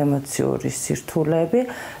და ემოციური სირთულეები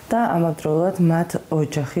და ამავდროულად მათ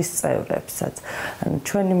ოჯახის წევრებსაც.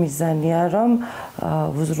 ჩვენი მიზანია, რომ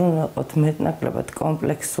ვუზრუნველყოთ მეტნაკლებად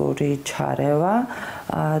კომპლექსური ჩარევა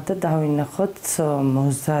და დავინახოთ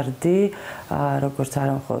მოზარდი, როგორც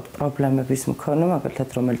არა მხოლოდ პრობლემების მქონე, მაგალითად,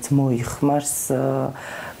 რომელიც მოიხმარს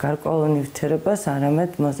გარკვეულ ნივთიერებას,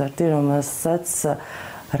 არამედ მოზარდი, რომელსაც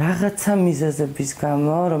რაღაცა მიზეზების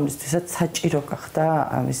გამო, რომლისთვისაც საჭირო გახდა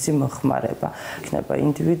ამისი მოხმარება. იქნება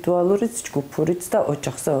ინდივიდუალურიც, ჯგუფურიც და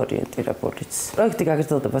ოჯახზე ორიენტირებულიც. პროექტი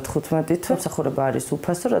გაგრძელდება 15 თვე. მსახურება არის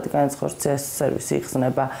უფასო, რადგანაც ხორცის სერვისი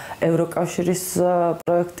იხსნება ევროკავშირის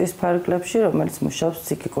პროექტის ფარგლებში, რომელიც მუშაობს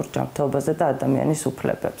ფსიქიკურ ჯანმრთელობაზე და ადამიანის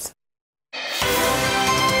უფლებებს.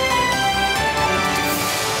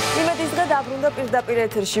 დაბრუნდა პირდაპირ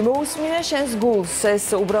ეთერში. მოусმინე შენს გულს. ეს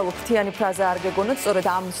უბრალო ფრთიანი ფრაზა არ გეგონოთ, სწორედ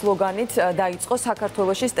ამ სლოგანით დაიწყო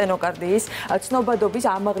საქართველოში სტენოკარდიის ცნობადობის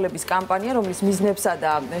ამაღლების კამპანია, რომლის მიზნებსა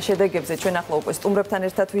და შედეგებზე ჩვენ ახლა უკვე სტუმრებთან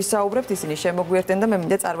ერთად ვისაუბრებთ. ისინი შემოგვიერთდნენ და მე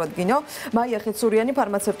მინდა წარვადგინო მაია ხეცურიანი,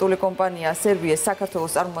 ფარმაცევტული კომპანია სერვიეს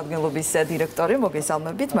საქართველოს წარმომადგენლობის დირექტორი.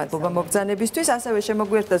 მოგესალმებით, მადლობა მოგზანებისთვის. ასევე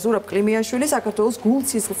შემოგვიერთდა ზურაბ კლიმიაშვილი, საქართველოს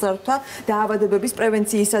გულ-სისხლძარღვთა დაავადებების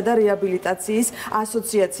პრევენციისა და რეაბილიტაციის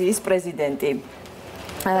ასოციაციის პრეზიდენტი.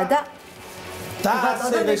 და და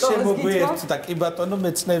ასევე შემოგვიერთდა და კი ბატონო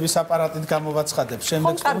მეცნიერების აპარატით გამოვაცხადებ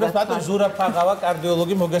შემდეგ სტუმრებს ბატონ ზურაბ აღავა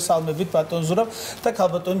კარდიოლოგი მოგესალმებით ბატონ ზურაბ და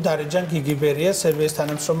ქალბატონი დარეჯან გიგიბერია სერვიეს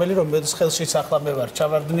თანამშრომელი რომელიც ხელშიც ახლა მე ვარ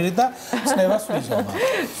ჩავარდნილი და წნევას ვიზომა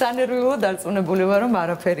სანერვიულო დარწმუნებული ვარ რომ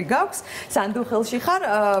არაფერი გაქვს სანდუ ხელში ხარ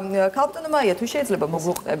ქალბატონო მაია თუ შეიძლება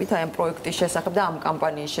მოგვუყვებით აი ამ პროექტის შესახებ და ამ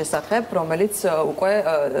კამპანიის შესახებ რომელიც უკვე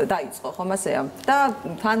დაიწყო ხომ ასეა და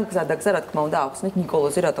თან გზადაგზა რა თქმა უნდა ახსნით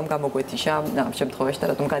ნიკოლოზი რატომ გამოგვეთიშა ამ შემთხვევაში და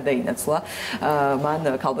რატომ გადაინაცვლა მან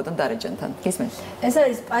ქალბატონ დარეჯანთან გისმენთ ეს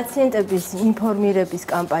არის პაციენტების ინფორმირების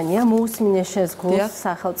კამპანია მოусმინე შენს გულს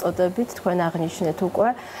სახელწოდებით თქვენ აღნიშნეთ უკვე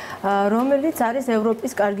რომელიც არის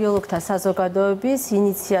ევროპის კარდიოლოგთა საზოგადოების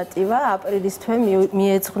ინიციატივა აპრილის თვე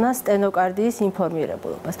მიეძღვნა სტენოკარდიის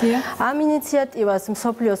ინფორმირებულობას ამ ინიციატივას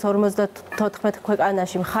მსოფლიოს 54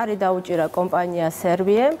 ქვეყანაში მხარი დაუჭირა კომპანია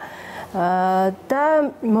სერვიემ და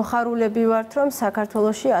მოხარულები ვართ რომ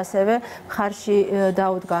საქართველოში ასევე მხარში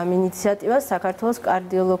დაუდგა ამ ინიციატივას საქართველოს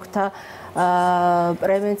კარდიოლოგთა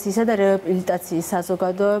პრევენციისა და რეაბილიტაციის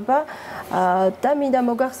საზოგადოება და მინდა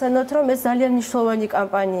მოგახსენოთ რომ ეს ძალიან მნიშვნელოვანი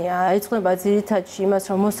კამპანიაა ეძღვნება ძირითადში იმას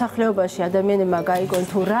რომ მოსახლეობაში ადამიანებმა გაიგონ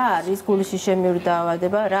თუ რა არის გულის შიშემიური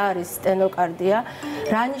დაავადება რა არის სტენოკარდია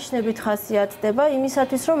რა ნიშნებით ხასიათდება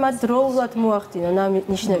იმისათვის რომ მათ დროულად მოახდინონ ამ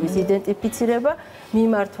ნიშნების იდენტიფიცირება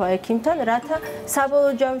მიმართვა ექიმთან რათა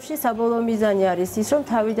საბოლოო ჯამში საბოლოო მიზანი არის ის რომ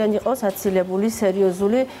თავიდან იყოს აცილებული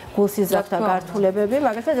სერიოზული გულსიზრახთა გართულებები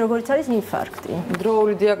მაგალითად როგორც არის ინფარქტი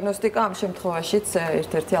დროული დიაგნოსტიკა ამ შემთხვევაშიც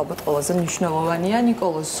ერთ-ერთი ალბათ ყველაზე მნიშვნელოვანია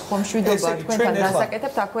ნიკოლოზ ხომშვიდობა თქვენთან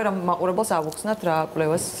დასაკეთებთ აქვე რა მაყურებელს ავუხსნათ რა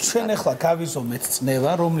კვლევას ჩვენ ახლა გავიზომეთ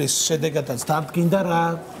წნევა რომლის შედეგადაც დადგინდა რა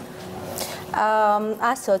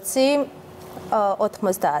 120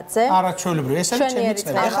 90-ზე. არაჩვეულებრივი, ეს არის ჩემი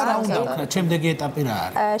წნევა. ახლა რა უნდა ვქნა? შემდეგი ეტაპი რა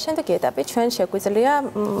არის? შემდეგი ეტაპი ჩვენ შეგვიძლია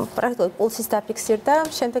პრაქტიკულად პულსის დაფიქსირდა,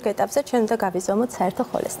 შემდეგ ეტაპზე ჩვენ უნდა გავიზომოთ საერთო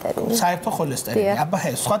ხოლესტერინი. საერთო ხოლესტერინი. აბა,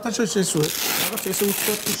 სხვათა შორის ეს რაღაც ესე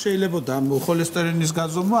უცხო თუ შეიძლებოდა ამ ხოლესტერინის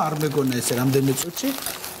გაზომვა არ მეგონა ესე რამდენი წუთში.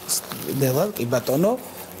 ნელა, კი ბატონო.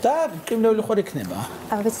 და კრიმინალური ხარ იქნება.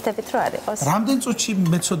 ვიცით რომ არ იყოს. რამდენ წუთში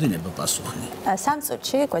მეწოდინება პასუხი? 3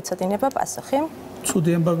 წუთში გვეწოდინება პასუხი.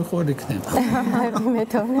 ცუდი ამბავი ხარ იქნება. მე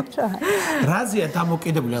თვითონ რა. რაზეა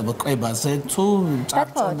დამოკიდებული ალბათ კვებაზე თუ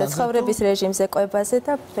წარწმუნებაზე? ცხოვრების რეჟიმზე, კვებაზე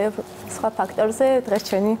და სხვა ფაქტორზე დღეს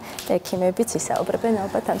ჩვენი ექიმებიც ისაუბრებენ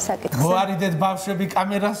ალბათ ამ საკითხზე. მოარიდეთ ბავშვები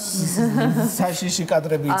კამერას საშიში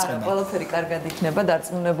კადრები იწყება. ყველაფერი კარგად იქნება,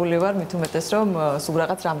 დარწმუნებული ვარ, მით უმეტეს რომ სულ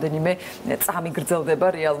რაღაც რამდენიმე წამი გრძელდება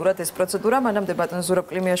რეალურად ეს პროცედურა. მანამდე ბატონ ზურაბ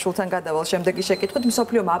კლიმიაშვილთან გადავალ შემდეგი შეკითხვით,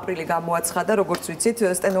 მსოფლიომ აპრილი გამოაცხადა, როგორც ვიცით,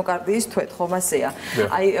 სტენოკარდიის თვეთ, ხომ ასეა.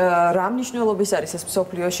 აი რა მნიშვნელობის არის ეს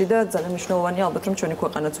მსოფლიოში და ძალიან მნიშვნელოვანია ალბათ რომ ჩვენი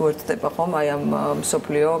ქვეყანაც უერთდება ხომ აი ამ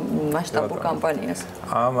მსოფლიო მასშტაბურ კამპანიას.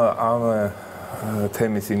 ამ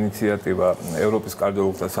თემის ინიციატივა ევროპის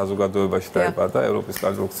კარდიოლოგთა საზოგადოებაში დაიბადა ევროპის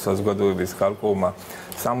კარდიოლოგთა საზოგადოების გარკვეულმა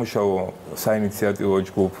სამუშაო საინიციატივო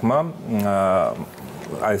ჯგუფმა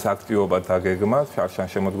აი ეს აქტივობა დაგეგმა შარშან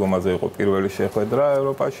შემოდგომაზე იყო პირველი შეხვედრა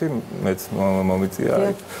ევროპაში მეც მომიწია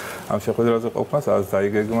ამ შეხვედრაზე ყოფნა სადაც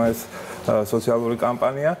დაიგეგმა ეს სოციალური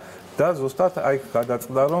კამპანია და ზუსტად აი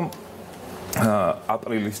გადაწყდა რომ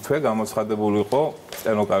აპრილის თვე გამოცხადებული იყო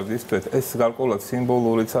სტენოკარდიის თვე. ეს გარკვეულად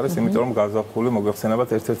სიმბოლურიც არის, იმიტომ რომ გაზაფხული მოგეხსენებათ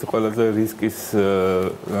ერთ-ერთი ყველაზე რისკის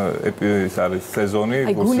ეს არის სეზონი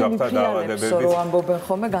გულსაფრთხო დაავადებების. რო ამბობენ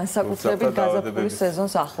ხოლმე განსაკუთრებით გაზაფხულის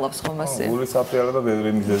სეზონს ახლავს ხომ ასე. გულისაფრთხო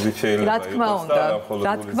ბევრი მიზეზით შეიძლება იყოს.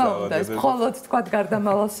 რა თქმა უნდა, ეს მხოლოდ თქვა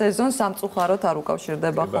გარდამავალ სეზონს სამწუხაროდ არ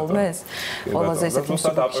უკავშირდება ხოლმე ეს. ყველაზე ისეთი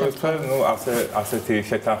აპრილის თვე, ნუ ასეთი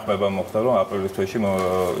შეთანხმება მოხდა, რომ აპრილის თვეში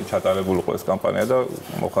ჩატარებული იყო კამპანია და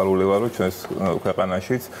მოხარული ვარ რომ ჩვენს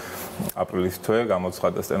ქვეყანაშიც აპრილის თვე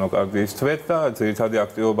გამოცხადა სტენოკარდიის თვე და ძირითადი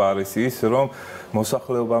აქტივობა არის ის რომ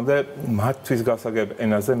მოსახლეობამდე მათთვის გასაგებ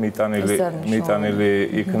ენაზე მიტანილი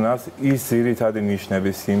იქნას ის ძირითადი ნიშნები,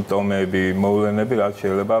 სიმპტომები, მოვლენები რაც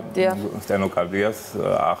შეიძლება სტენოკარდიას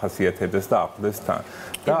ახასიათებდეს და ახლდეს თან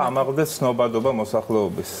და ამაღლდეს ცნობადობა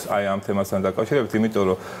მოსახლეობის აი ამ თემასთან დაკავშირებით, იმიტომ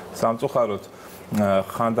რომ სამწუხაროდ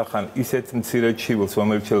ხანდახან ისეთ მცირე ჩივილს,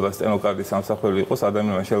 რომელიც შეიძლება სტენოკარდიის ამსახველი იყოს,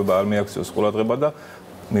 ადამიანმა შეიძლება არ მიაქციოს ყურადღება და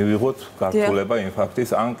მივიღოთ გართულება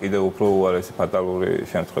ინფარქტის ან კიდევ უფრო უარესი ფატალური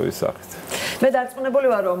შემთხვევის სახით. მე დარწმუნებული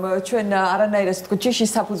ვარ რომ ჩვენ არანაირ ასე თქო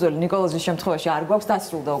ჯიშის საფუძველი ნიკოლოზის შემთხვევაში არ გვაქვს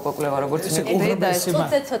დასრულდა უკვე კვლევა როგორც მეკითხები და ეს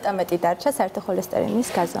ცოტა მეტი დარჩა საერთო ხოლესტერინის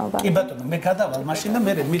გაზომვა. კი ბატონო, მე გადავალ მაშინ და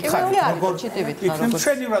მე მითხარი როგორ იქნებ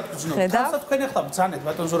ჩვენი რა გზნობ. თასა თქვენ ახლა ბძანეთ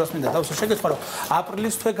ბატონ ზურას მინდა დავსო შეგეთხვა რომ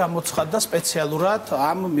აპრილის თვე გამოცხადდა სპეციალურად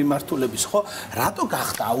ამ მიმართულების ხო? რატო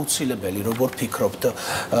გახდა აუცილებელი როგორ ფიქრობთ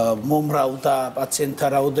მომრავლდა პაციენტთა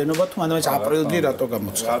რაოდენობა თუ მანამდე აპრილში რატო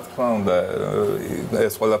გამოცხადდა? რა თქმა უნდა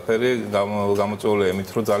ეს ყველაფერი გამოწვეული იმით,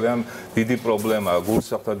 რომ ძალიან დიდი პრობლემაა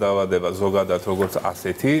გულსახთა დაავადება ზოგადად როგორც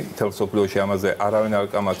ასეთი, მთელ სოფლიოში ამაზე არავინ არ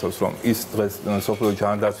კამათობს, რომ ის დღეს სოფლიო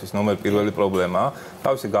ჯანდაცვის ნომერ პირველი პრობლემაა,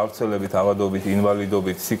 თავისი გავრცელებით, ავადობით,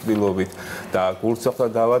 ინვალიდობით, სიკვდილობით და გულსახთა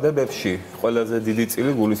დაავადებებში ყველაზე დიდი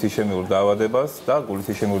წილი გულისისშემიურ დაავადებას და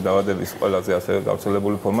გულისისშემიურ დაავადების ყველაზე ასევე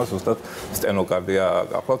გავრცელებული ფორმა ზუსტად სტენოკარდია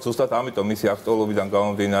გახლავთ. ზუსტად ამიტომ მისი აქტუალობიდან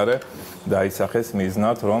გამომდინარე დაისახეს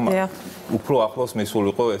მიზნად, რომ უფრო ახლოს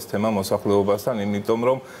მისულიყო ეს თემა მოსახლეობასთან, იმიტომ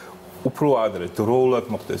რომ უფრო ადრე დროულად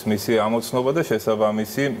მოხდეს მისი ამოცნობა და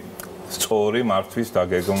შესაბამისი სწორი მართვის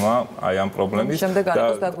დაგეგმა აი ამ პრობლემის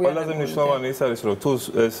და ყველაზე მნიშვნელოვანი ის არის რომ თუ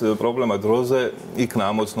ეს პრობლემა დროზე იქნა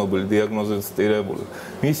ამოცნობილი, დიაგნოზირებული,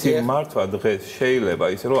 მისი მართვა დღეს შეიძლება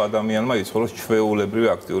ისე რომ ადამიანმა იცხოვროს ჩვეულებრივი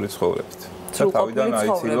აქტიური ცხოვრებით.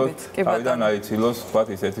 თავიდან აიცილოს თქვათ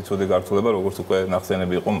ისეთი ცუდი გართულება, როგორც უკვე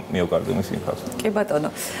ნახსენები იყო მიოკარდიუმის ინფარქტი. კი ბატონო.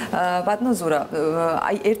 ბატონო ზურა,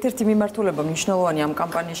 აი ერთ-ერთი მიმართულება მნიშვნელოვანი ამ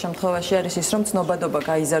კამპანიის შემთხვევაში არის ის, რომ ცნობადობა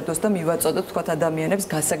გაიზარდოს და მივაწოდოთ თქვათ ადამიანებს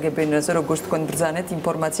გასაგებენაზე, როგორც თქვენ ბრძანეთ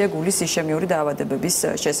ინფორმაცია გულის ისშემიური დაავადებების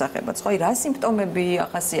შესახებაც. ხო, აი რა სიმპტომები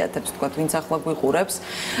ახასიათებს თქვათ, ვინც ახლა გვიყურებს,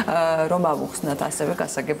 რომ ავუხსნათ ასევე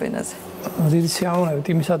გასაგებენაზე? დიდი სიამოვნებით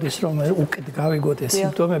იმისათვის, რომ უკეთ გავიგოთ ეს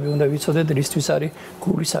სიმპტომები, უნდა ვიცოდეთ ისთვის არის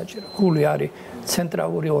გული საჭირო. გული არის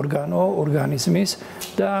ცენტრალური ორგანო ორგანიზმის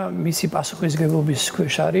და მისი პასუხისმგებლობის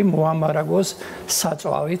ქვეშ არის მოამარაგოს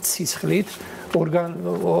საწვავით, სისხლით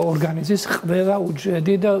ორგანიზმის ყველა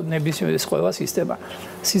უჯრედი და ნებისმიერი სხვა სისტემა.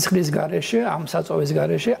 სისხლის გარეშე, ამ საწვავის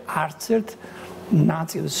გარეშე არც ერთ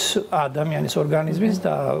ნაწილს ადამიანის ორგანიზმის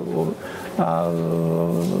და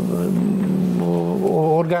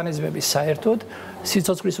ორგანიზმების საერთოდ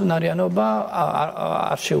სიცოცხლის უნარიანობა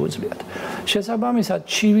არ შეუძლიათ. შესაბამისად,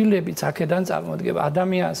 ჩივილებიც აქედან წარმოდგება.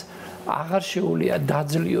 ადამიანს აღარ შეუძლია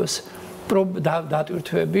დაძლიოს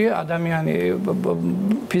დატვირთვები, ადამიანი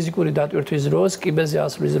ფიზიკური დატვირთვის დროს, კიბეზე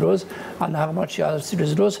ასვლის დროს, ან აღმართში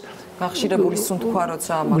ასვლის დროს გახშირებული სუნთქვა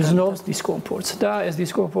როცა გრძნობს დისკომფორტს და ეს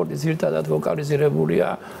დისკომფორტი ძირითადად ვოკალიზირებულია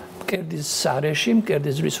მკერდის არეში,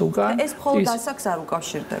 მკერდის ზღვის უკან. ეს მხოლოდ ასაკს არ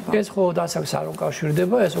უკავშირდება. ეს მხოლოდ ასაკს არ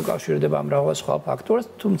უკავშირდება, ეს უკავშირდება მრავალ სხვა ფაქტორს,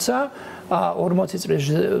 თუმცა 40 წლის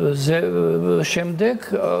შემდეგ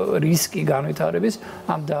რისკი განვითარების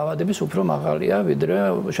ამ დაავადების უფრო მაღალია, ვიდრე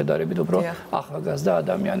შედარებით უფრო ახალგაზრდა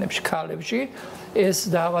ადამიანებში, ქალებში.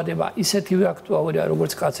 ეს დაავადება ისეთივე აქტუალურია,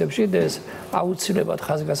 როგორც კაცებში და ეს აუცილებლად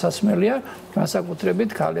ხაზგასასმელია,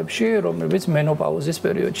 განსაკუთრებით ქალებში, რომლებიც მენოპაუზის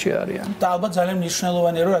პერიოდში არიან. და ალბათ ძალიან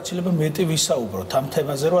მნიშვნელოვანია, რომ რაც შეიძლება მეტი ვისაუბროთ ამ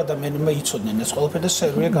თემაზე, რომ ადამიანებმა იცოდნენ ეს ყველაფერი და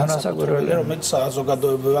სერვია განსაკუთრებული, რომელიც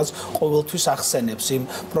საზოგადოებას ყოველთვის ახსენებს იმ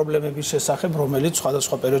პრობლემების შესახებ, რომელიც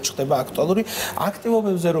სხვადასხვა პერიოდში ხდება აქტუალური.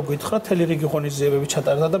 აქტივობებზე რო გითხრათ, თელი რიგი ღონისძიებები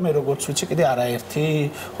ჩატარდა და მე როგორც ვიცი, კიდე არაერთი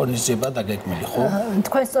ღონისძიება დაგეგმილი, ხო?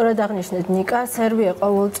 თქვენ სწორად აღნიშნეთ, ნიკა, სერვია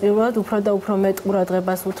ყოველწლიურად უფრო და უფრო მეტ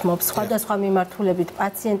ყურადღებას უთმობს სხვადასხვა მიმართულებით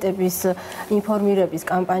პაციენტების ინფორმირების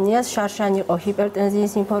კამპანიას, შარშანი იყო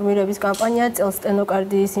ჰიპერტენზიის ინფორმირების კამპანია, წელს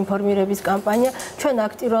სტენოკარდიის ინფორმირების კამპანია. ჩვენ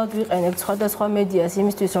აქტიურად ვიყენებთ სხვადასხვა მედიას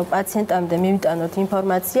იმისთვის, რომ პაციენტამდე მივიტანოთ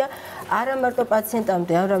ინფორმაცია. არა მარტო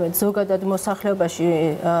პაციენტამდე, არამედ ზოგადად მოსახლეობაში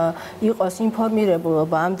იყოს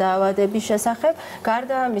ინფორმირებულობა ამ დაავადების შესახებ.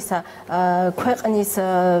 გარდა ამისა, ქვეყნის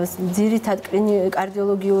ძირითად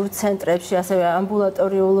კარდიოლოგიურ ცენტრებში, ასევე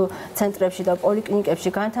ამბულატორიულ ცენტრებში და პოლიკლინიკებში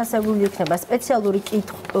განთავსებული იქნება სპეციალური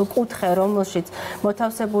კუთხე, რომელშიც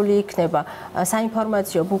მოთავსებული იქნება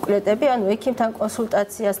საინფორმაციო ბუკლეტები, ანუ ექიმთან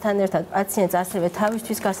კონსულტაციასთან ერთად პაციენტს ასევე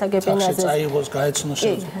თავისთვის გასაგებენაზე წაიღოს, გაეცნოს.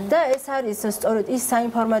 და ეს არის სწორედ ის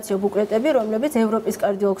საინფორმაციო ბუკლეტები, რომლებიც ევროპის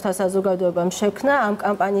კარდიოლოგთა საზოგადოებამ შექმნა ამ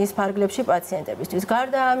კამპანიის ფარგლებში პაციენტებისთვის.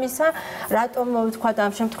 გარდა ამისა, რატომ ვთქვათ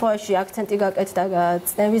ამ შემთხვევაში აქცენტი გაკეთდა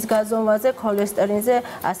წნევის გაზომვაზე, ქოლესტერინზე,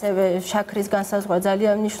 ასევე შაქრის განსაზღვრა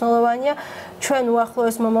ძალიან მნიშვნელოვანია. ჩვენ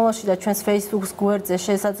უახლოეს მომავალში და ჩვენს Facebook-ს გვერდზე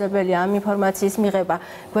შესაძლებელია ამ ინფორმაციის მიღება.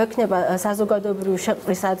 გვექნება საზოგადოებრივი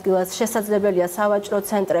შეყრის ადგილას, შესაძლებელია სავაჭრო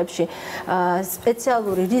ცენტრებში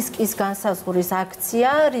სპეციალური რისკის განსაზღვრის აქცია,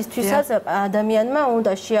 რისთვისაც ადამიანმა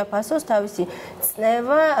უნდა შეაფასოს თავისი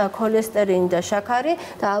წნევა, ქოლესტერინი და შაქარი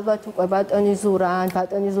და ალბათ უკვე ბატონი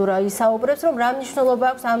ზურა ისაუბრებს, რომ რა მნიშვნელობა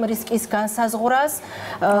აქვს ამ რისკის განსაზღვრას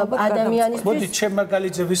ადამიანისთვის. მოდი ჩემ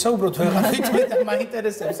მაგალითზე ვისაუბროთ, ვეღარ მე და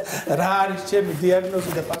მაინტერესებს რა არის ჩემი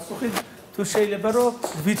დიაგნოზი და პასუხი. თუ შეიძლება რომ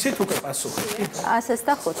ვიცით უკვე პასუხი.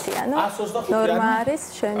 125, ანუ ნორმა არის,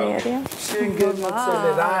 შვენიერია.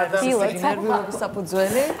 შენგერმოცელე რა არის ნერვიულობის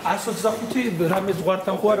საფუძველი? 125 რამე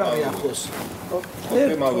ზღვართან ხო არ არის ახლოს?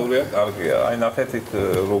 ოპტიმალურია, კარგია. აი ნახეთ იქ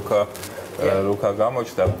რუკა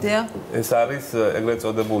გამოჩნდა. ეს არის ეგრეთ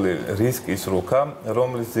წოდებული რისკის რუკა,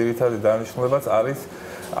 რომლის ძირითადი დანიშნულებაც არის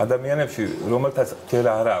ადამიანებში, რომელთაც ჯერ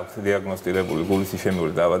არ აქვს დიაგნოსტირებული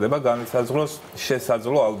გულისშემიური დაავადება, განისაზღვროს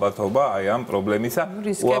შესაძლო ალბათობა აი ამ პრობლემისა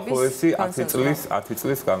უახლოესი 10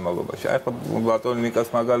 წლის განმავლობაში. აი ხო ბატონი ნიკას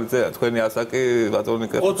მაგალითზე თქვენი ასაკი ბატონი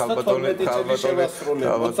ნიკა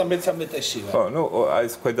ხო, ნუ აი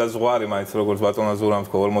ეს ქვედა ზღვარი მაინც როგორც ბატონა ზურამს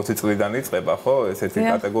 40 წლიდან იწყება, ხო, ესეთი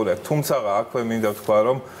კატეგორია. თუმცა აქვე მინდა ვთქვა,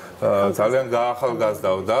 რომ ძალიან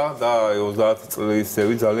გაახალგაზრდავდა და 30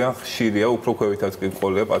 წლისევი ძალიან ხშირია, უფრო ქვევითაც კი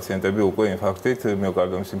ყოლია პაციენტები უკვე ინფარქტით,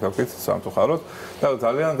 მიოკარდიუმის ინფარქტით სამწუხაროდ და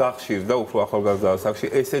ძალიან გახშირდა უფრო ახალგაზრდა ასაკში.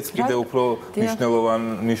 ესეც კიდევ უფრო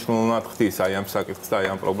მნიშვნელოვნად ხდის აი ამ საკითხს და აი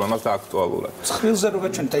ამ პრობლემას და აქტუალურად. ცხრილზე რო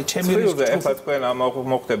გაჩვენეთ, აი ჩემი ცხრილზე ეხლა თქვენ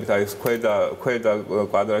მოხდებით აი ეს ქვედა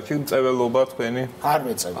კვადრატში მწველობა თქვენი არ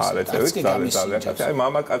მეწევს. არ ეწევით ძალიან კაცი. აი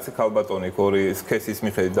მამაკაცი ქალბატონი ორი სქესის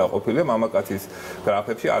მიხედვით დაყოფილია, მამაკაცის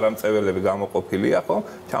გრაფებში არამწეველები გამოყოფილია, ხო?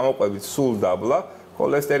 ჩამოყვებით სულ დაბლა,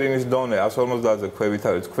 холестериნის დონე 150-ზე ქვევით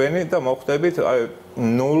არის თქვენი და მოხვდებით აი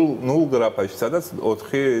 0 გრაფაში, სადაც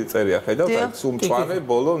 4 წერია ხედავთ, აი სულ მწვანე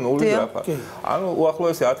ბოლო 0 გრაფა. ანუ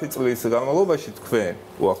უახლოესი 10 წლის განმავლობაში თქვენ,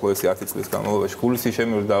 უახლოესი 10 წლის განმავლობაში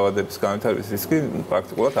გულისშემიური დაავადების განვითარების რისკი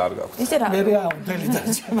პრაქტიკულად არ გაქვთ. მე აუდელი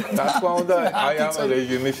დარჩება. რა თქმა უნდა, აი ამ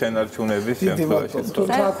რეჟიმის შენარჩუნების შემთხვევაში.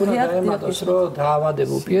 თუმცა აქ უნდა დაემატოს, რომ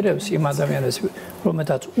დაავადებულ პირებს იმ ადამიანებს,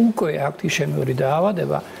 რომელთაც უკვე აქვთ ისემიური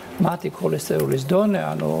დაავადება, მათი ქოლესტერინის დონე,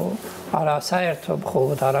 ანუ არა საერთო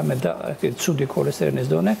მხოლოდ არამედ ცუდი ქოლესტერინის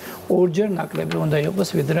დონე ორჯერ ნაკლები უნდა იყოს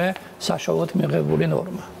ვიდრე საშუალოდ მიღებული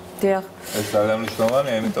ნორმა. დიახ. ეს ძალიან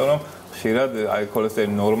მნიშვნელოვანია, იმიტომ რომ ხშირად აი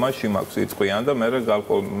ქოლესტერინის ნორმაში მაქვს იწყვიან და მე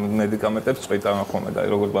მედიკამენტებს წვიტან ხოლმე და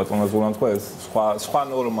როგორც ბატონო ზურამ თქვა ეს სხვა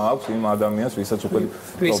ნორმა აქვს იმ ადამიანს ვისაც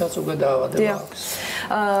უკვე დაავადება აქვს.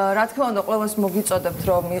 რა თქმა უნდა ყველას მოგიწოდებთ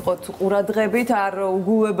რომ იყოთ ყურადღებით, არ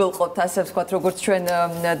უგულებელყოთ ასე ვთქვათ, როგორც ჩვენ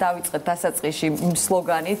დავიწყეთ დასაწყისში იმ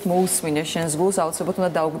სლოგანით მოусმინე შენს გულს, აუცილებლად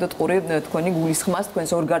უნდა დაუგდოთ ყური თქვენი გულის ხმას,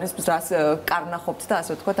 თქვენს ორგანიზმს, რას კარნახობთ და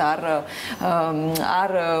ასე ვთქვათ,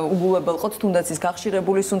 არ უგულებელყოთ თუნდაც ის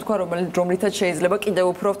გახშირებული სუნთქვა, რომლითაც შეიძლება კიდევ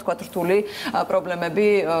უფრო ვთქვათ რთული პრობლემები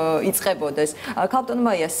იწყებოდეს. ქალბატონ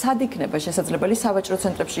მაია, სად იქნება შესაძლებელი სავაჭრო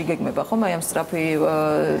ცენტრებში იგეგმება ხომ აი ამ სწრაფი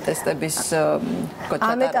ტესტების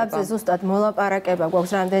ამ ეტაპზე ზუსტად მოლაპარაკება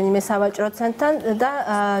გვაქვს რამდენიმე სავაჭრო ცენტრთან და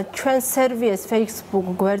ჩვენ სერვიეს Facebook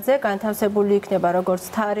გვერდზე განთავსებული იქნება როგორც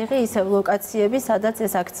თარიღი, ისე ლოკაციები, სადაც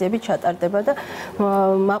ეს აქციები ჩატარდება და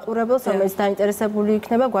მაყურებელს, რომელიც დაინტერესებული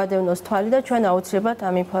იქნება, გვადევნოს თვალი და ჩვენ აუცილებლად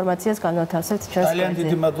ამ ინფორმაციას განვათავსებთ ჩვენს გვერდზე. ძალიან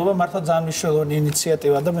დიდი მადლობა, მართლა ძალიან მნიშვნელოვანი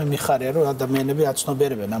ინიციატივა და მე მიხარია, რომ ადამიანები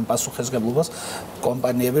აცნობიერებენ ამ პასუხისგებლობას,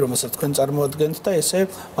 კომპანიები, რომელსაც თქვენ წარმოადგენთ და ესე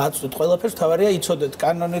მაწვდით ყველაფერს, თავარია იცოდეთ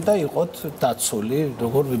კანონი და იყოთ დაცული,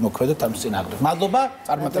 როგორ ვიმოქმედოთ ამ წინააღმდეგ. მადლობა,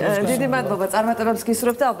 წარმატებებს გისურვებთ. დიდი მადლობა, წარმატებებს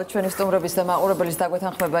გისურვებთ და ალბათ ჩვენი სტუმრების და მაყურებლის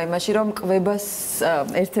დაგვეთანხმება იმაში, რომ კვებას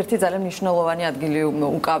ერთ-ერთი ძალიან მნიშვნელოვანი ადგილი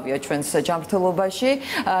უკავია ჩვენს ჯანმრთელობაში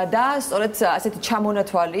და სწორედ ასეთი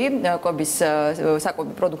ჩამონათვალი კვების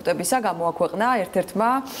საკვები პროდუქტებისა გამოაქვეყნა ერთ-ერთმა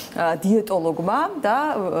დიეტოლოგმა და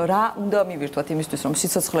რა უნდა მივირთვათ იმისთვის, რომ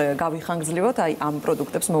სიცოცხლე გავიხანგრძლივოთ, აი ამ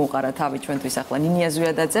პროდუქტებს მოუყარა თავი ჩვენთვის ახლა ნინია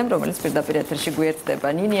ზვიადაძემ, რომელიც პირდაპირ ეთერში გვერდდება.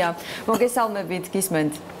 ნინია, მოგესალმებით,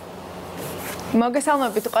 გისმენთ.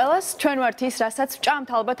 მოგესალმებით ყველას. ჩვენ ვართ ის, რასაც ვჭამთ,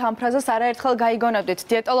 ალბათ ამ ფრაზას არაერთხელ გაიგონებდით.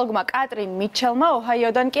 დიეტოლოგმა კატრინ მიჩელმა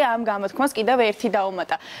ოჰაიოდან კი ამ გამოთქმას კიდევ ერთი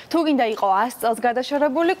დაუმატა. თუ გინდა იყო 100 წელს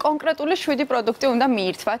გადაშორებული, კონკრეტული 7 პროდუქტი უნდა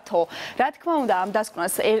მიირთვათო. რა თქმა უნდა, ამ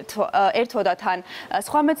დასკვნას ერთვოდა თან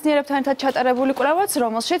სხვა მეცნიერებთან ერთად ჩატარებული კვლევაც,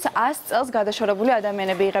 რომელშიც 100 წელს გადაშორებული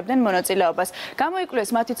ადამიანები იღებდნენ მონაწილეობას.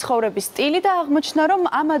 გამოიკვლიეს მათი ცხოვრების სტილი და აღმოჩნდა, რომ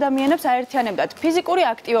ამ ადამიანებს აერთიანებდათ ფიზიკური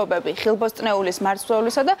აქტივობები, ხილბოსტნეულის,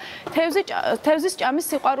 მარცვლეულისა და თევზის ჭამის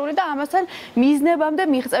სიყვარული და ამასთან მიზნებამდე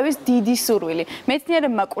მიღწევის დიდი სურვილი.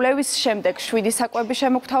 მეცნიერებმა კვლევის შემდეგ 7 საკვები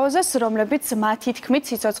შემოგთავაზეს, რომლებიც მათი თქმით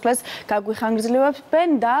სიცოცხლეს გაგვიხანგრძლივებენ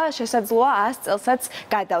და შესაძლოა 100 წელსაც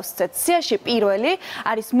გადავსცეთ. სიაში პირველი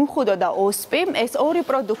არის მუხუდო და ოსპი. ეს ორი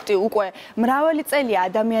პროდუქტი უკვე მრავალი წელია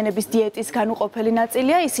ადამიანების დიეტის განუყოფელი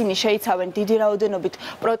ნაწილია. ისინი შეიცავენ დიდი რაოდენობით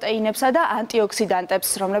პროტეინებსა და ანტიოქსიდანტებს,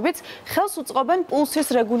 რომლებიც ხელს უწყობენ პულსის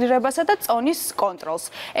რეგულირებასა და წონის კონტროლს.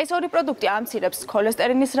 ეს ორი პროდუქტი ამცირებს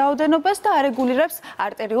ქოლესტერინის რაოდენობას და არეგულირებს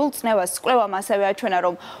არტერიულ წნევას. კვლევამ ასევე აჩვენა,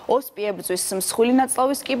 რომ ოსპი ებრძვის მსხვილი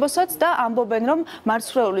ნაწლავის კიბოსაც და ამბობენ, რომ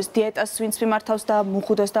მარცვლეულის დიეტას ვინც მიმართავს და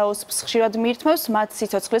მუხუდოს და ოსპს ხშირად მიირთმევს, მათ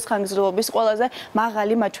სიცოცხლის ხანგრძლივობის ყველაზე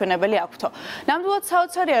მაღალი მაჩვენებელი აქვთო. ნამდვილად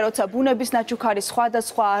საოცარია, როცა ბუნების ნაჩუქარი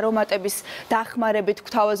სხვადასხვა არომატების დახმარებით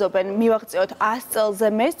გვთავაზობენ, მივაღწიოთ 100 წელზე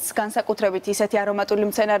მეცს, განსაკუთრებით ისეთი არომატული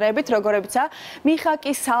მცენარეებით, როგორებიცაა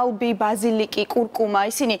მიხაკი, სალბი, ბაზილიკი, კურკუმა.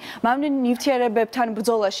 ისინი მამნი ნივთიერებებთან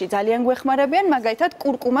ბრძოლაში ძალიან გვეხმარებიან, მაგალითად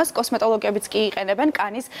კურკუმას კოსმეტოლოგებიც კი იყენებენ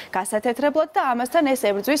კანის გასათეთრებლად და ამასთან ეს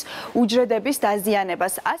ებრძვის უჯრედების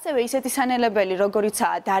დაზიანებას. ასევე ისეთი სანელებელი,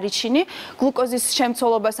 როგორიცაა დარიჩინი, გლუკოზის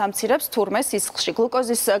შემცველობას ამცირებს თურმე სისხლში.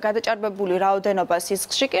 გლუკოზის გადაჭარბებული რაოდენობა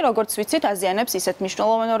სისხლში კი, როგორც ვიცით, აზიანებს ისეთ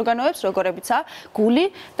მნიშვნელოვან ორგანოებს, როგორებიცაა გული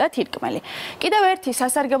და თირკმელი. კიდევ ერთი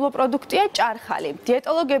სასარგებლო პროდუქტია ჭარხალი.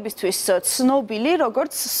 დიეტოლოგებისთვის ცნობილი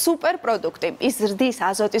როგორც სუპერპროდუქტი. ის ზრდის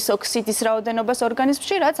აზოტის ოქსიდის რაოდენობას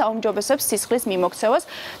ორგანიზმში, რაც აუმჯობესებს სისხლის მიმოქცევას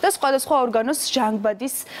და სხვადასხვა ორგანოს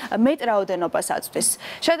ჟანგბადის მეტ რაოდენობას აწვდის.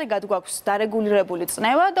 შედეგად გვაქვს დარეგულირებული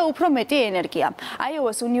წნევა და უფრო მეტი ენერგია.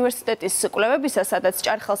 აიოვას უნივერსიტეტის კვლევებისა, სადაც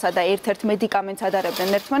ჭარხალსა და ერთ-ერთ მედიკამენტს ადარებდნენ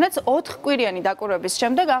ერთმანეთს, 4 კვირიანი დაკვირვების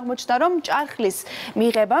შემდეგ აღმოჩნდა, რომ ჭარხლის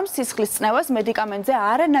მიღებამ სისხლის წნევას მედიკამენტზე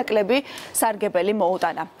არანაკლები სარგებელი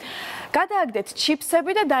მოუტანა. გადააგდეთ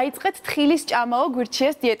ჩიფსები და დაიწყეთ თხილის ჭამაო,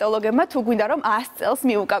 გვირჩიეს დიეტოლოგებმა, თუ გვინდა რომ 100 წელს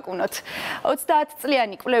მიუკაკუნოთ. 30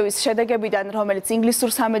 წლიანი კვლევის შედეგებიდან, რომელიც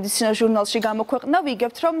ინგლისურ სამედიცინო ჟურნალში გამოქვეყნდა,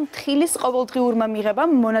 ვიგებთ, რომ თხილის ყოველდღიურმა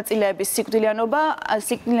მიღებამ მონაწილეების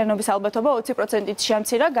სიკვდილიანობის ალბათობა 20%-ით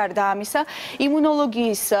შეამცირა. გარდა ამისა,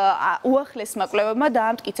 იმუნოლოგიის უახლესმა კვლევებმა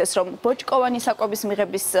დაამტკიცეს, რომ ბოჭკოვანი საკვების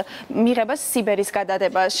მიღებას სიბერის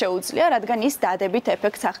გადადება შეუძლია, რადგან ის დადებით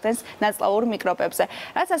ეფექტს ახდენს ნაწლავურ მიკრობებზე,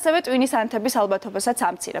 რაც ასევე ტვინის ანთების ალბათობასაც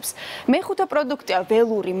ამცირებს. მეხუთე პროდუქტია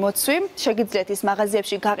ველური მოცვი. შეგიძლიათ ის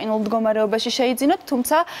მაღაზიებში გაყინულ მდგომარეობაში შეიძინოთ,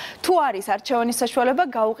 თუმცა თუ არის არჩევანის საშუალება,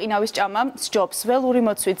 გაუყინავის ჭამა სჯობს. ველური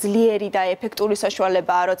მოცვი ძლიერი და ეფექტური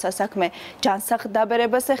საშუალებაა, როცა საქმე ჯანსაღ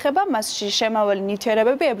დაბერებას ეხება, მასში შემავალი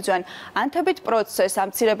ნივთიერებები ებრძვიან ანთებით პროცესს,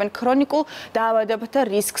 ამცირებენ ქრონიკულ დაავადებათა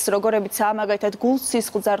რისკს, როგორებიცაა მაგალითად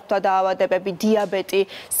გულ-სისხლძარღვთა დაავადებები, დიაბეტი,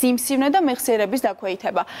 სიმსივნე და მეხსიერების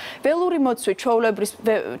დაქვეითება. ველური მოცვი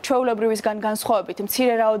ჩვეულებრივისგან განსხვავებით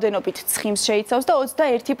მცირე რაოდენობით ცხიმს შეიცავს და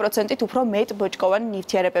 21%-ით უფრო მეტ ბოჭკოვან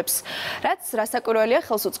ნივთიერებებს, რაც რასაკვირველია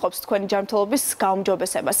ხელს უწყობს თქვენი ჯანმრთელობის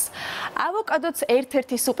გაუმჯობესებას. ავოკადოც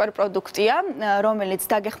ერთ-ერთი სუპერპროდუქტია, რომელიც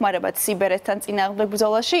დაგეხმარებათ სიბერესთან წინააღმდეგ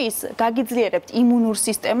ბრძოლაში, ის გაგიძლიერებთ იმუნურ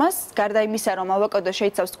სისტემას, გარდა იმისა, რომ ავოკადო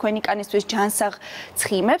შეიცავს თქვენი კანისთვის ჯანსაღ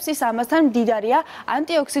ცხიმებს, ის ამასთან მდიდარია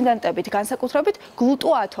ანტიოქსიდანტებით, განსაკუთრებით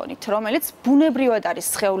გლუტუათონით, რომელიც ბუნებრივად არის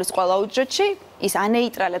სხეულის ყველა უჯრედში. ის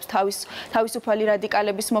ანეიტრალებს თავისუფალი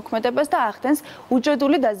რადიკალების მოქმედებას და ახდენს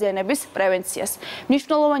უჯრედული დაზიანების პრევენციას.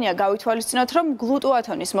 მნიშვნელოვანია გავითვალისწინოთ, რომ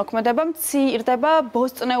გლუტუათონის მოქმედება მცირდება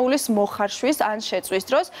ბოსტნეულის მოხარშვის ან შეწვის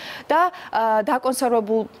დროს და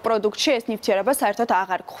დაკონსერვებულ პროდუქტში ეს ნივთიერება საერთოდ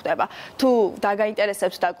აღარ გვხვდება. თუ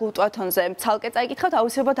დაგაინტერესებთ და გლუტუათონზე ცალკე წაიკითხავთ,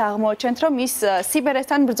 აუცილებლად აღმოაჩენთ, რომ ის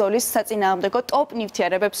სიბერესთან ბრძოლის საწინააღმდეგო ტოპ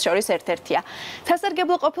ნივთიერებებს შორის ერთ-ერთია.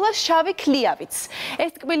 სასარგებლო ყოფილა შავი ქლიავიც.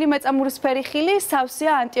 ეს ტკბილი მეწამულისფერი ხილი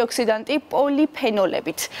სავსეა ანტიოქსიდანტი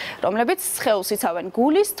პოლიფენოლებით, რომლებიც სხეულს იცავენ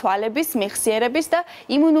გულის, თვალების, მეხსიერების და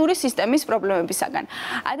იმუნური სისტემის პრობლემებისაგან.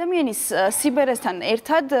 ადამიანის სიბერესთან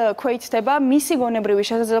ერთად ქვეითდება მისი გონებრივი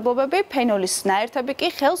შესაძლებლობები, ფენოლის ნაერთები კი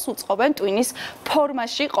ხელს უწყობენ ტვინის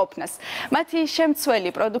ფორმაში ყოფნას. მათი შემცველი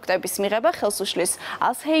პროდუქტების მიღება ხელს უშლის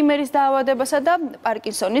ალცჰეიმერის დაავადებასა და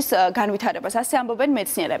პარკინსონის განვითარებას, ასე ამბობენ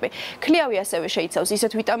მეცნიერები. ქლიავი ასევე შეიცავს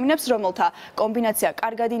ისეთ ვიტამინებს, რომელთა კომბინაცია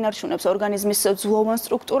კარგად ინარჩუნებს ორგანიზმის ძვლოვან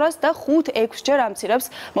სტრუქტურას და 5-6 ჯერ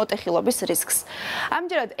ამცირებს მოტეხილობის რისკს.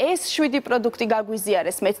 ამჯერად ეს 7 პროდუქტი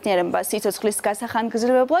გაგვიზიარეს მეცნიერებმა სიცოცხლის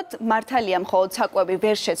გასახანგრძლივებლად. მართალია, მხოლოდ საკვები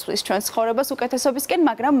ვერ შეცვლის ჩვენს ცხოვრებას უკეთესობისკენ,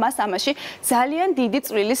 მაგრამ მას ამაში ძალიან დიდი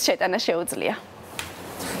წვლილის შეტანა შეუძლია.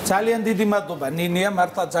 ძალიან დიდი მადლობა ნინია,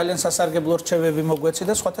 მართლა ძალიან სასარგებლო რჩევები მოგვეცი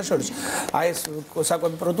და სხვათა შორის აი ეს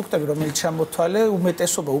საკვები პროდუქტები, რომელიც ჩამოთვალე,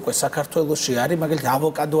 უმეტესობა უკვე საქართველოში არის, მაგალითად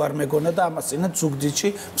ავოკადო არ მეგონა და ამას წინათ ზუგდიდში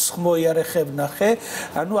მსხმოიარე ვნახე,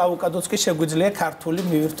 ანუ ავოკადოც კი შეგვიძლია ქართული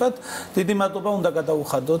მივირთვათ. დიდი მადლობა უნდა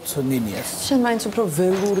გადაუხადოთ ნინიას. შენ მაინც უფრო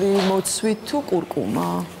ველური მოცვი თუ კურკუმა?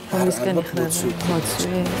 რომისკენ ხდება მოცვი?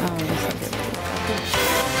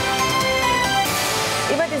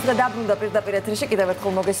 იმედის და დაბრუნდა პირდაპირ ეთერში, კიდევ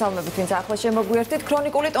ერთხელ მოგესალმებით, ვინც ახლა შემოგვიერთით.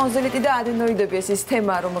 ქრონიკული ტონზილიტი და ადენოიდები ეს ის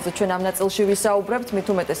თემა, რომელზეც ჩვენ ამ ნაწილში ვისაუბრებთ. მით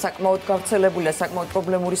უმეტეს საკმაოდ გავრცელებულია, საკმაოდ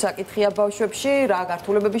პრობლემური საკითხია ბავშვებში. რა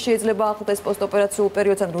გართულებები შეიძლება ახლდეს პოსტოპერაციულ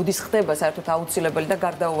პერიოდს, ან როდის ხდება საერთოდ აუცილებელი და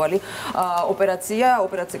გარდაუვალი ოპერაცია,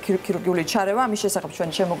 ქირურგიული ჩარევა. ამის შესახებ ჩვენ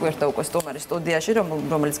შემოგვიერთდა უკვე სტუმარი სტუდიაში,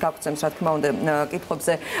 რომელიც გაგვცემს, რა თქმა უნდა,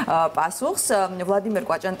 კითხვებზე პასუხს. ვლადიმერ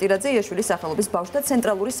კვაჭანტირაძე, იაშვილის სახელობის ბავშვთა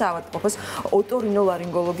ცენტრალური საავადმყოფოს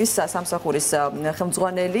ოტორინოლარინგოლოგის სამსახურის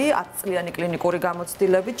ხელმძღვანელი, 10 წლიანი კლინიკური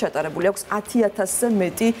გამოცდილებით ჩატარებული აქვს 10,000-ზე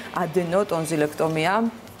მეტი ადენოტონზილექტომია.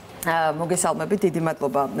 მოგესალმებით, დიდი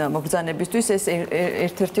მადლობა მოგზანებისთვის. ეს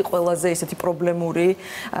ერთ-ერთი ყველაზე ისეთი პრობლემური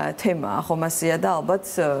თემაა, ხომ ასეა და ალბათ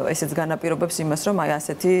ესეც განაპირობებს იმას, რომ აი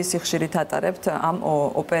ასეთი სიხშირით ატარებთ ამ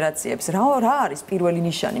ოპერაციებს. რა არის პირველი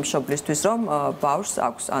ნიშანი მშობლისთვის, რომ ბავშვს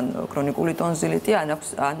აქვს ან ქრონიკული ტონზილიტი,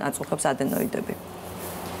 ან აწუხებს ადენოიდები?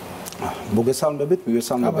 მოგესალმებით,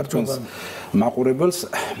 მივესალმებთ ჩვენს მაყურებელს.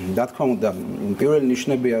 რა თქმა უნდა, პირველი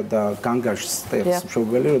ნიშნებია და განგაშს წერს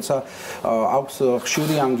მშობელი, როცა აქვს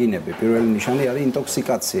ხშირი ანგინები. პირველი ნიშანი არის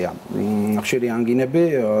ინტოქსიკაცია. ხშირი ანგინები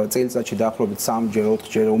წელიწადში დაახლოებით 3-ჯერ,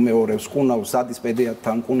 4-ჯერ უმეორებს, მკუნალობს სადის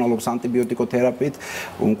პედიატრთან, მკუნალობს ანტიბიოტიკოთერაპიით,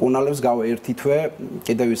 მკუნალებს გავა ერთი თვე,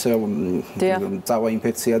 კიდევ ისე წავა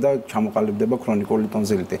ინფექცია და ჩამოყალიბდება ქრონიკული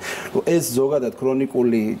ტონზილიტი. ეს ზოგადად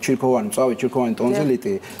ქრონიკული ჩირქოვანი, მწვავე ჩირქოვანი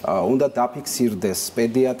ტონზილიტი უნდა დაფიქსირდეს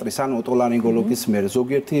პედიატრის ან ოტოლარინგოლოგის მიერ.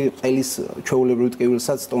 ზოგიერთი ყელის ჩვეულებრივი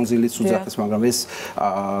ტკივილსაც ტონზილიტს უძახის, მაგრამ ეს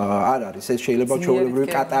არ არის. ეს შეიძლება ჩვეულებრივი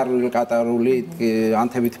კატარული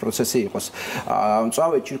ანთებითი პროცესი იყოს.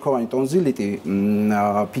 მწვავე ჩირქოვანი ტონზილიტი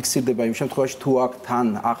ფიქსირდება იმ შემთხვევაში, თუ აქ თან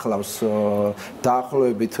ახლავს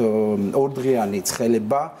დაახლოებით 2დღიანი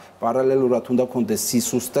ცხელება, პარალელურად უნდა ქონდეს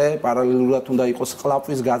სისუსტე, პარალელურად უნდა იყოს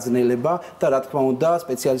ყლაპვის გაძნელება და რა თქმა უნდა,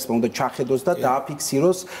 სპეციალისტმა უნდა ჩახედოს და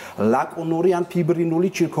დააფიქსიროს ლაკონური ან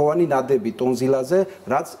ფიბრინული ჩირქოვანი ნადები ტონზილაზე,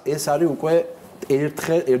 რაც ეს არის უკვე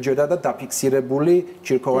ერთჯერადად და დაფიქსირებული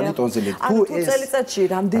ჩირქოვანი ტონზილიტი. თუ ეს წელიწადში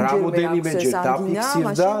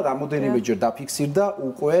რამდენიმეჯერ დაფიქსირდა,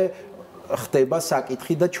 უკვე ხდება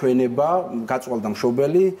საკითხი და ჩვენება, გაწვალდა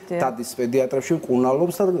მშობელი, დადის პედიატრებში,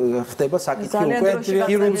 მკუნალობს და ხდება საკითხი უკვე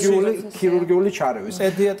ქირურგიული ჩარევის.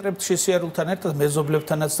 პედიატრებში სიარულთან ერთად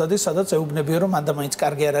მეზობლებთანაც დადის, სადაც ეუბნებიან, რომ მანდა მაინც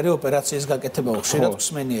კარგი არ არის ოპერაციის გაკეთება. ხშირად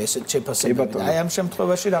ხსმენია ესეთ შეფასებები. აი ამ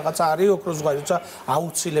შემთხვევაში რაღაცა არის ოქროს ზღვარი, როცა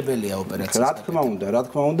აუცილებელია ოპერაცია. რა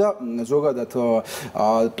თქმა უნდა, ზოგადად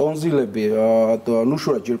ტონზილები,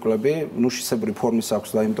 ნუშურა ჯირკვლები, ნუშისებრი ფორმის აქვს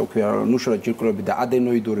და იმიტომ ქვია ნუშურა ჯირკვლები და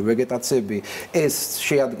ადენოიდური ვეგეტაცია ეს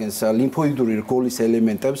შეადგენს ლიმფოიდური რგოლის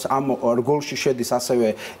ელემენტებს. ამ რგოლში შედის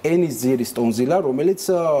ასევე ენის ძირის ტონზილა, რომელიც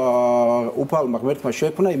უფალმა ღმერთმა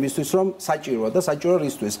შექმნა იმისთვის, რომ საჭიროა და საჭირო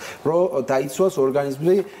რისთვის, რომ დაიცვას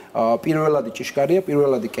ორგანიზმი, პირველადი ჭიშკარია,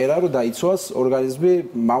 პირველადი კერა, რომ დაიცვას ორგანიზმი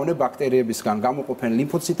მავნე ბაქტერიებისგან, გამოყოფენ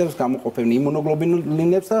ლიმფოციტებს, გამოყოფენ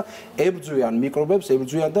იმუნოგლობულინებს და ებრძვიან მიკრობებს,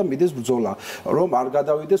 ებრძვიან და მიდის ბრძოლა, რომ არ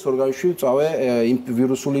გადავიდეს ორგანიზმში მწვავე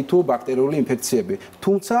ვირუსული თუ ბაქტერიული ინფექციები.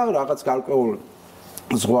 თუმცა რაღაც გარკვეულ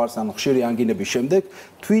ზღვარს ან ხშირი ანგინების შემდეგ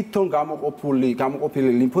თვითონ გამოყოფილი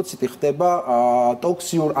ლიმფოციტი ხდება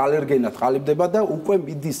ტოქსიურ ალერგენად ყალიბდება და უკვე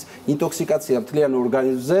მიდის ინტოქსიკაცია მთლიან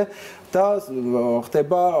ორგანიზმზე და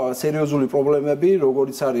ხდება სერიოზული პრობლემები,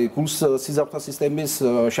 როგორიც არის გულსიზავთა სისტემის,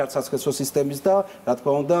 შარდსახესო სისტემის და რა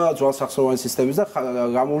თქმა უნდა ძვალსახსოვანი სისტემის და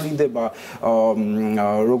გამოვლინდება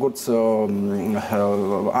როგორც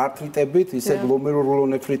ართრიტებით, ისე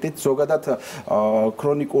გლომერულონეფრიტით, ზოგადად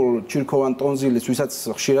ქრონიკულ ჩირქოვან ტონზილიტს, ვისაც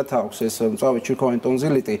ხშირად აქვს ეს მწვავე ჩირქოვანი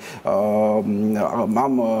ტონზილიტი,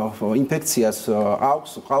 ამ ინფექციას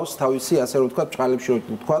ყავს თავისი, ასე რომ ვთქვათ, ჭყალებში რომ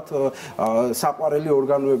ვთქვათ, საყვარელი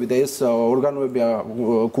ორგანოები და ეს ორგანოებია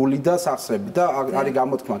გული და სახსრები და არის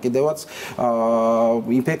გამოთქმა კიდევაც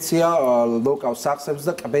ინფექცია ლოკავს სახსრებს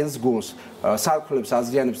და ყბენს გულს, სარქლებს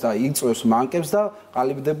აზრიანებს და იწვევს მანკებს და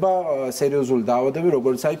ყალიბდება სერიოზული დაავადებები,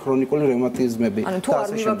 როგორც არის ქრონიკული რევმატიზმები და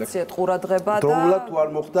ასე შემდეგ. ყურადღება და დროულად თუ არ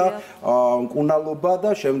მოხდა მკუნალობა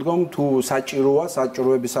და შემდგომ თუ საჭიროა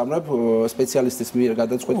საჭიროებისამრებ სპეციალისტის მიერ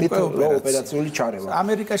გადაწყვეტით ოპერაციული ჩარევა.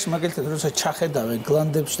 ამერიკაში მაგალითად როცა ჩახედავენ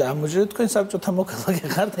გლანდებში და ამოჟერეთ თქვენ საბჭოთა მოქალაქე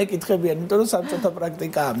ხართ ეკითხებიან, იმიტომ რომ საბჭოთა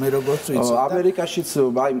პრაქტიკაა, მე როგორც ვიცი. ამერიკაშიც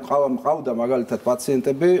აი მყავდა მაგალითად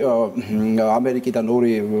პაციენტები, ამერიკიდან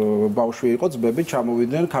ორი ბავშვი იყო ძმები,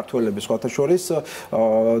 ჩამოვიდნენ ქართველები სხვათა შორის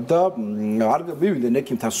და არ მივიდნენ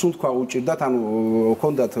ექიმთან, სუნთქვა უჭირდათ, ანუ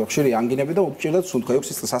ჰქონდათ ხშირი ანგინები და უჭირდათ სუნთქვა,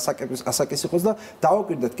 6 წელს ასაკის იყოს და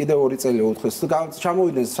დავაკვირდათ კიდევ 2 წელი უთხეს.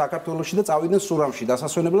 ჩამოვიდნენ საქართველოში და წავიდნენ სურამში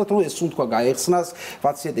დასასვენებლად, რომ ეს სუნთქვა გაეხსნას,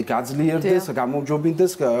 პაციენტი გაძლიერდეს,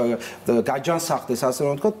 გამომჯობინდეს, გაჯანსაღდეს, ასე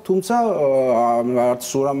რომ ვთქვათ, თუმცა არც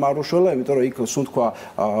სურამ მარუშველა, იმიტომ რომ იქ სუნთქვა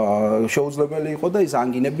შეუძლებელი იყო და ის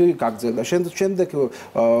ანგინები გაგრძელდა. შემდეგ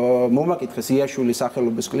მომაკითხეს იაშვილის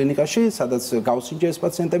სახელობის კლინიკაში, სადაც გავსინჯა ეს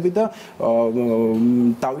პაციენტები და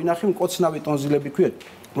დავინახე მკოცნავი ტონზილები ქვია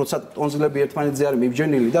როცა ტონზილები ერთმანეთზე არის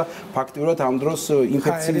მიბჯენილი და ფაქტიურად ამ დროს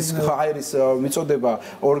ინფექციის ჰაერის მიწოდება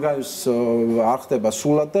ორგანიზმს არ ხდება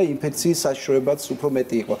სულად და ინფექციის საშიშროებაც უფრო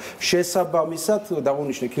მეტი იყო. შესაბამისად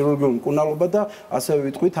დაუნიშნე ქირურგიული მკურნალობა და ასევე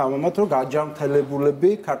ვიტყვით ამამად რომ გაჯანმრთელებულები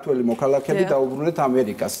ქართველი მოქალაქეები დაუბრუნდეთ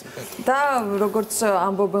ამერიკას. და როგორც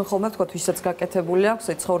ამბობენ ხოლმე თქვა ვისაც გაკეთებული აქვს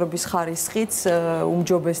ცხოვრების ხარისხიც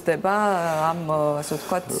უმჯობესდება ამ ასე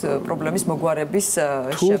ვთქვათ პრობლემის მოგვარების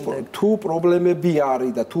შემდეგ. თუ პრობლემები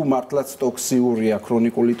არის და თუ მართლაც ტოქსიურია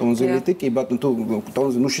ქრონიკული ტონზილიტი, კი ბატონო, თუ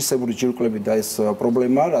ნუშისებური ჯირკვლები და ეს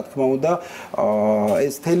პრობლემაა, რა თქმა უნდა,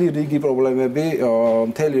 ეს მთელი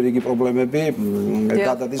რიგი პრობლემები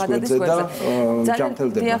გადადის გვერდზე და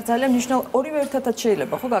ჯანმრთელდება. დიახ, ძალიან მნიშვნელოვანი. ორივე ერთადაც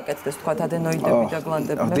შეიძლება ხო გაკეთდეს თქვა ადენოიდები და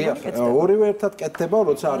გლანდები. დიახ, ორივე ერთად კეთდება,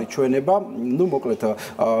 როცა არის ჩვენება, ну, მოკლედ,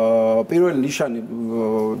 პირველი ნიშანი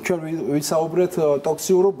ჩვენ ვისაუბრეთ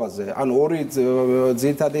ტოქსიურობაზე, ანუ ორი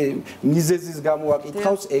ძირითადი მიზეზის გამო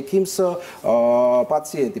აკითხავს ექიმს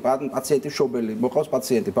პაციენტი შობელი, მოყავს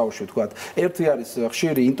პაციენტი ბავშვი თქვა. ერთი არის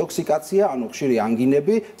ხშირი ინტოქსიკაცია, ანუ ხშირი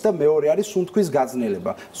ანგინები და მეორე არის სუნთქვის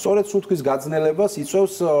გაძნელება. სწორედ სუნთქვის გაძნელებას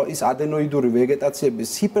იწვევს ის ადენოიდური ვეგეტაციების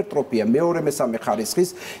ჰიპერტროფია მეორე მესამე ხარისხის,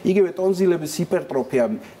 იგივე ტონზილების ჰიპერტროფია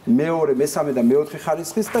მეორე მესამე და მეოთხე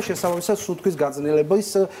ხარისხის და შესაბამისად სუნთქვის გაძნელების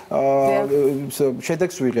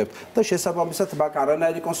შედეგს ვიღებთ და შესაბამისად მაგ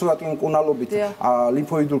არანაირი კონსერვატიული მკურნალობით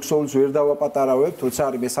ლიმფოიდურ ქსოვილს ვერ დავაპატარავებთ, როცა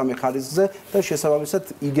არის მესამე ხარისხზე და შესაბამისად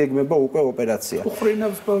იგეგმება უკვე ოპერაცია.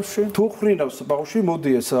 თუ ხრინავს ბავშვი,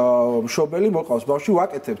 მოდი ეს მშობელი მოყავს ბავშვი,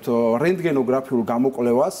 ვაკეთებთ რენტგენოგრაფიულ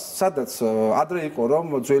გამოკვლევას, სადაც ადრე იყო რომ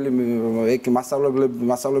ძველი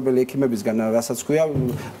მასწავლებელი ექიმებისგან რასაც ქვია,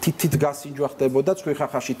 თითით გასინჯვა ხდებოდა,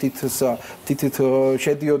 ცხვირხახაში თითით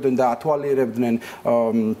შედიოდნენ და ათვალიერებდნენ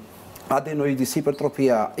ადენოიდის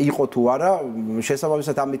ჰიპერტროფია იყო თუ არა,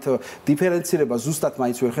 შესაბამისად ამით დიფერენცირება ზუსტად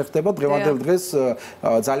მაინც ვერ ხერხდება. დღევანდელ დღეს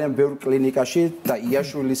ძალიან ბევრ კლინიკაში და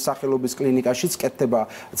იაშვილის სახელობის კლინიკაშიც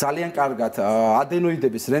კეთდება ძალიან კარგად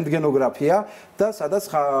ადენოიდების რენტგენოგრაფია და სადაც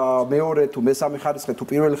მეორე თუ მესამე ხარისხი თუ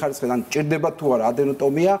პირველი ხარისხიდან ჭირდება თუ არა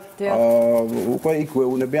ადენოტომია, უკვე იქ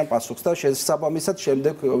გვეუბნებიან პასუხს და შესაბამისად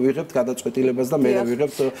შემდეგ ვიღებთ გადაწყვეტილებას და მე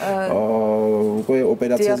ვიღებთ უკვე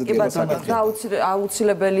ოპერაციაზე დგება საკითხი.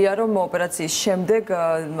 აუცილებელია რომ ოპერაციის შემდეგ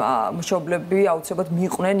მშობლები აუცილებლად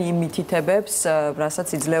მიყვნენ იმ მითითებებს, რასაც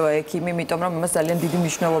იძლევა ექიმი, იმიტომ რომ ამას ძალიან დიდი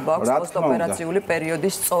მნიშვნელობა აქვს პოსტოპერაციული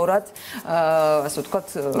პერიოდის სწორად, ასე ვთქვათ,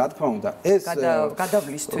 რა თქმა უნდა, ეს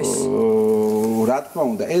გადავლისთვის. რა თქმა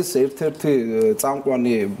უნდა, ეს ერთ-ერთი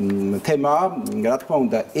წამყვანი თემაა, რა თქმა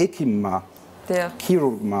უნდა, ექიმმა,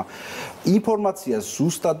 ქირურგმა ინფორმაციას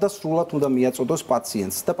ზუსტად და სრულად უნდა მიაწოდოს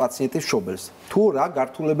პაციენტს და პაციენტის მშობელს. თუ რა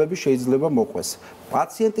გართულებები შეიძლება მოყვეს.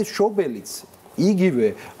 პაციენტის მშობელიც იგივე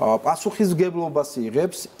პასუხისმგებლობას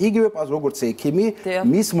იღებს, იგივე როგორც ექიმი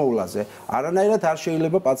მის მოვლაზე. არანაირად არ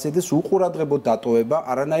შეიძლება პაციენტის უყურადღებო დატოვება,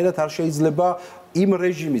 არანაირად არ შეიძლება იმ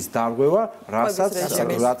რეჟიმის დარღვევა, რასაც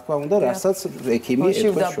რა თქმა უნდა, რასაც ექიმი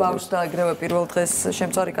ეთქვეს. ბავშვს და ეგრევე პირველ დღეს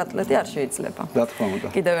შემწარი კატლეტი არ შეიძლება. რა თქმა უნდა.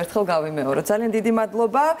 კიდევ ერთხელ გავიმეორე. ძალიან დიდი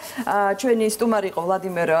მადლობა. ჩვენი სტუმარი იყო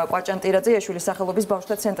ვლადიმერ კვაჭანტირაძე, იაშვილის სახელობის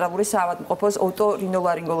ბავშვთა ცენტრალური საავადმყოფოს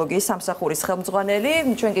ოტორინოლარინგოლოგიის სამსახურის ხელმძღვანელი.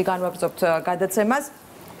 ჩვენ კი განვაგრძობთ გადაცემას.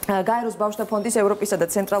 გაეროს ბავშვთა ფონდის ევროპისა და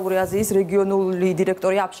ცენტრალური აზიის რეგიონული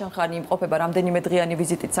დირექტორი აფშან-ხანი იმყოფება რამდენიმე დღიანი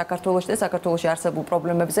ვიზიტით საქართველოში და საქართველოში არსებულ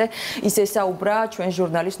პრობლემებზე. ის ესაუბრა ჩვენ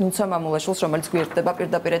ჟურნალისტ ნუცა მამულაშვილს, რომელიც გვერდება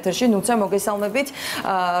პირდაპირ ეთერში. ნუცა, მოგესალმებით.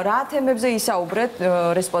 რა თემებზე ისაუბრეთ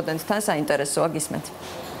რესპონდენტთან საინტერესოა გისმენთ.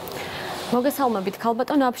 მოგესალმებით,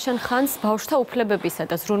 ქალბატონ აფშან-ხანს ბავშვთა უფლებებისა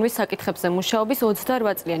და ზრუნვის საკითხებზე მუშაობის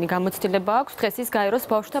 28 წლიანი გამოცდილება აქვს. დღეს ის გაეროს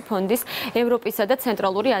ბავშვთა ფონდის ევროპისა და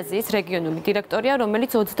ცენტრალური აზიის რეგიონული დირექტორია,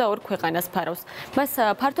 რომელიც 22 ქვეყანას ფარავს. მას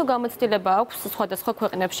ფართო გამოცდილება აქვს სხვადასხვა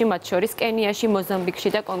ქვეყნებში, მათ შორის კენიაში, მოზამბიკში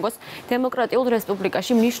და კონგოს დემოკრატიულ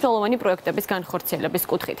რესპუბლიკაში მნიშვნელოვანი პროექტების განხორციელების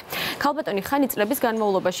კუთხით. ქალბატონი ხანი წლების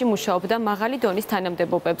განმავლობაში მუშაობდა მაღალი დონის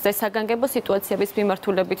თანამდებობებზე, საგანგებო სიტუაციების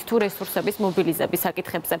მიმართულებით თუ რესურსების მობილიზების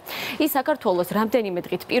საკითხებზე. ის საქართველოს რამდენიმე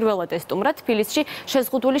დღით პირველად ესტუმრა თბილისში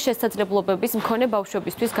შეზღუდული შესაძლებლობების მქონე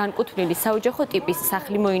ბავშვებისთვის განკუთვნილი საოჯახო ტიპის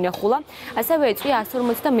სახლი მოინახულა. ასევე ეწვია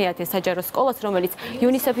 150 საჯარო სკოლას, რომელიც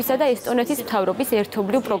იუნისეფისა და ესტონეთის მთავრობის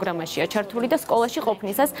ერთობლივ პროგრამაშია ჩართული და სკოლაში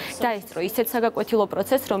ყოფნისას დაესწრო ისეთ საგაკვეთილო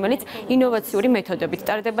პროცესს, რომელიც ინოვაციური მეთოდებით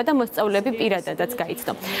ტარდება და მოსწავლეები პირადადაც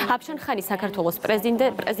გაიცნო. აფშან-ხანი საქართველოს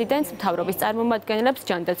პრეზიდენტს, მთავრობის წარმომადგენლებს,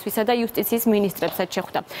 ჯანდაცვისა და იუსტიციის მინისტრებსაც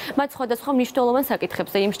შეხვდა. მათ სხვადასხვა მნიშვნელოვან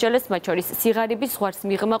საკითხებზე იმსჯელეს, მათ შორის სიღარიბის ზღვარს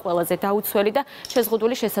მიღმა ყველაზე დაუცველი და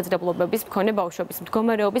შეზღუდული შესაძლებლობების მქონე ბავშვების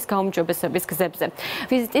მდგომარეობის გაუმჯობესების გზებზე.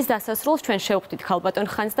 ვიზიტის დასასრულს ჩვენ შევხვდით ქალბატონ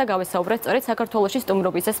ხანს და გავესაუბრეთ სწორედ საქართველოში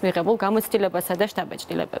სტუმრობისას მიღებულ გამოცდილებასა და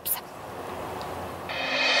შთაბეჭდილებებზე.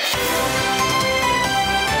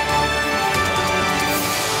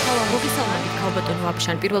 ქალბატონო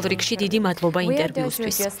აფშან, პირველ რიგში დიდი მადლობა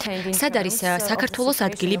ინტერვიუსთვის. სად არის საქართველოს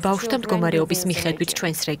ადგილი ბავშვთა მდგომარეობის მიხედვით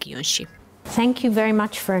ჩვენს რეგიონში? Thank you very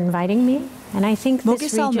much for inviting me. And I think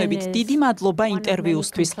მოგესალმებით, დიდი მადლობა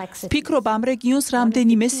ინტერვიუსთვის. ვფიქრობ, ამ რეგიონს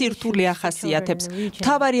რამდენიმე სირთულე ახასიათებს.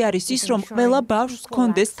 მთავარი არის ის, რომ ყველა ბავშვს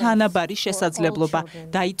ჰქონდეს თანაბარი შესაძლებლობა,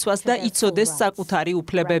 დაიცვას და იცოდეს საკუთარი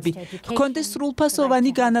უფლებები, ჰქონდეს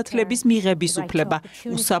სრულფასოვანი განათლების მიღების უფლება,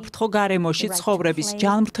 უსაფრთხო გარემოში ცხოვრების,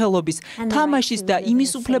 ჯანმრთელობის, თამაშის და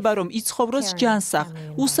იმის უფლება, რომ იცხოვროს ჯანსაღ,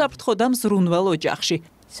 უსაფრთხო და მზრუნველ ოჯახში.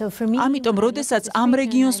 ამიტომ, როდესაც ამ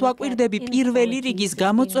რეგიონს ვაკვირდები, პირველი რიგის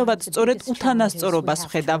გამოწვევად სწორედ უთანასწორობას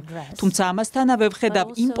ვხედავ. თუმცა ამასთანავე ვხედავ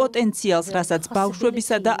იმ პოტენციალს, რასაც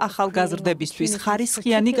ბავშვებისა და ახალგაზრდებისთვის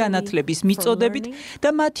ხარისხიანი განათლების მიწოდებით და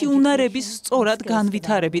მათი უნარების სწორად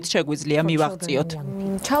განვითარებით შეგვიძლია მივაღწიოთ.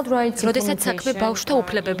 როდესაც საქმე ბავშვთა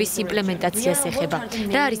უფლებების იმპლემენტაციას ეხება,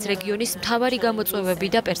 რა არის რეგიონის მთავარი გამოწვევები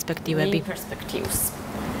და პერსპექტივები?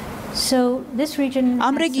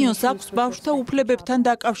 ამ რეგიონს აქვს ბავშვთა უფლებებთან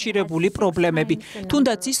დაკავშირებული პრობლემები.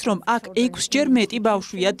 თუნდაც ის, რომ აქ 6-ჯერ მეტი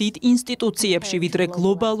ბავშვია დიდ ინსტიტუციებში, ვიდრე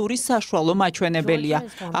გლობალური საშუალო მაჩვენებელია.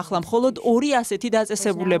 ახლა მხოლოდ 2 ასეთი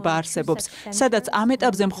დაწესებულება არსებობს, სადაც ამ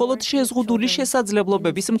ეტაპზე მხოლოდ შეზღუდული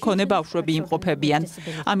შესაძლებლობების მქონე ბავშვები იმყოფებიან.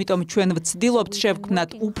 ამიტომ ჩვენ ვცდილობთ შევქმნათ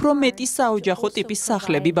უფრო მეტი საოჯახო ტიპის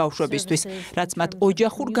სახლები ბავშვებისთვის, რაც მათ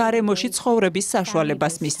ოჯახურ გარემოში ცხოვრების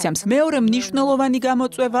საშუალებას მისცემს. მეორე მნიშვნელოვანი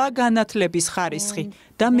გამოწვევაა განათლების ხარისხი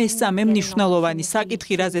და მესამე მნიშვნელოვანი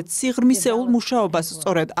საკითხი, რაზეც სიღრმისეულ მუშაობას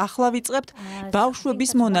სწორედ ახლა ვიწყებთ,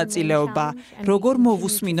 ბავშვების მონაწილეობა. როგორ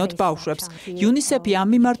მოვუსმინოთ ბავშვებს? UNICEF-ი ამ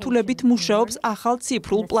მიმართულებით მუშაობს ახალ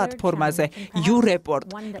ციფრულ პლატფორმაზე, YouReport,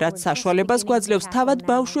 რაც საშუალებას გვაძლევს თავად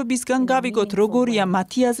ბავშვებისგან გავიგოთ, როგორია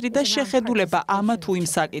მათი აზრი და შეხედულება ამა თუ იმ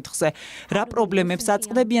საკითხზე, რა პრობლემებს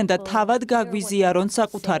აწყდებიან და თავად გაგვიზიარონ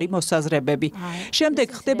საკუთარი მოსაზრებები. შემდეგ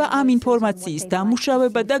ხდება ამ ინფორმაციის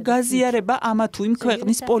დამუშავება და გაზიარება ამა თუ იმ ქვეყნის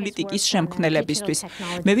პოლიტიკის შემქმნელებისთვის.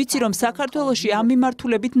 მე ვიცი, რომ საქართველოში ამ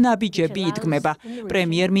მიმართულებით ნაბიჯები იდგმება.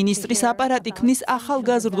 პრემიერ-მინისტრის აპარატი ქმნის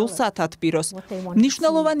ახალგაზრდულ სათათბიროს.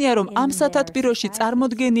 მნიშვნელოვანია, რომ ამ სათათბიროში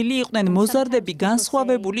წარმოდგენილი იყვნენ მოზარდები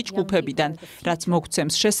განსხვავებული ჯგუფებიდან, რაც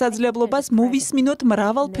მოგცემს შესაძლებლობას მოვისმინოთ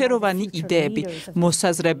მრავალფეროვანი იდეები,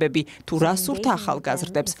 მოსაზრებები, თუ რა სურთ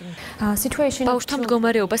ახალგაზრდებს. ბავშვთა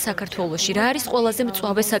მდგომარეობა საქართველოში რა არის ყველაზე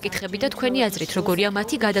მწვავე საკითხები და თქვენი აზრით როგორია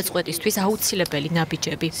მათი გადაწყვეტისთვის აუცილებელი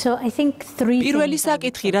ნაბიჯები? პირველი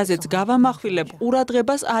საკითხი, რაზეც გავამახვილებ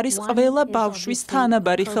ყურადღებას, არის ყველა ბავშვის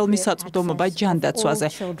თანაბარი ხელმისაწვდომობა ჯანდაცვაზე,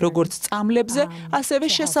 როგორც წამლებზე, ასევე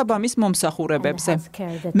შესაბამის მომსახურებებზე.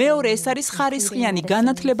 მეორე ეს არის ხარისხიანი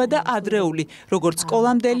განათლება და ადრეული, როგორც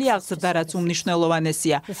სკოლამდელი აღზრდა, რაც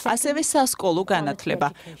უმნიშვნელოვანესია, ასევე სასკოლო განათლება.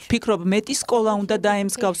 ვფიქრობ, მეტი სკოლა უნდა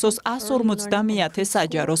დაემსგავსოს 150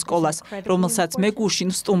 საჯარო სკოლას, რომელსაც მე გუშინ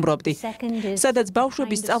ვსტუმრობდი, სადაც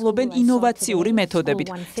ბავშვები სწავლობენ ინოვაციური მეთოდებით,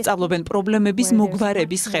 სწავლობენ პრობლემების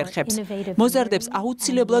მოგვარების ხერხებს. მოზარდებს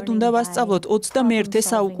აუცილებლად უნდა ვასწავლოთ 21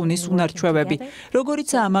 საუკუნის უნარჩვევები,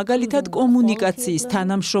 როგორიცაა მაგალითად კომუნიკაციის,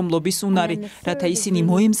 თანამშრომლობის უნარი, რათა ისინი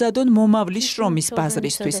მოემზადონ მომავლის შრომის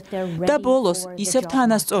ბაზრისთვის. და ბოლოს, ისევ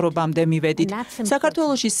თანასწორობამდე მივედით.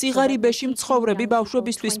 საქართველოში სიღარიბეში მცხოვრები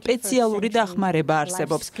ბავშვებისთვის სპეციალური დახმარება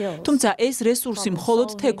არსებობს, თუმცა ეს რესურსი მხოლოდ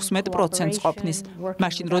 16%-ს ყოფნის.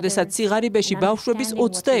 მაშინ, როდესაც სიღარიბეში ბავშვების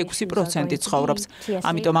 26% ცხოვრობს.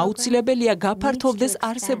 ამიტომ აუცილებელია გაფართოვდეს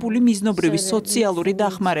არსებული მიზნობრივი სოციალური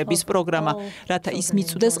დახმარების პროგრამა, რათა ის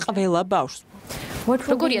მიწვდეს ყველა ბავშვს.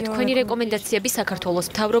 როგორია თქვენი რეკომენდაციები საქართველოს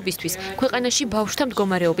მთავრობისთვის ქვეყანაში ბავშვთა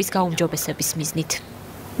მდგომარეობის გაუმჯობესების მიზნით?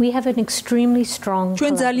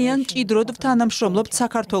 ჩვენ ძალიან მჭიდროდ ვთანამშრომლობთ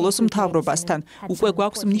საქართველოს მთავრობასთან. უკვე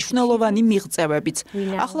გვაქვს მნიშვნელოვანი მიღწევებიც.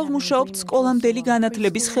 ახლა ვმუშაობთ სკოლამდელი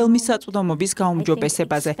განათლების ხელმისაწვდომობის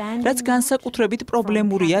გაუმჯობესებაზე, რაც განსაკუთრებით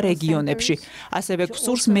პრობლემურია რეგიონებში. ასევე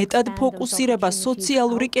გვსურს მეტად ფოკუსირება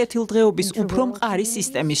სოციალური კეთილდღეობის უფრო მყარი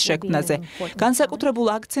სისტემის შექმნაზე. განსაკუთრებულ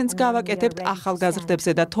აქცენტს გავაკეთებთ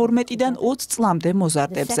ახალგაზრდებზე და 12-დან 20 წლამდე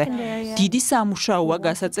მოზარდებზე. დიდი სამუშაოა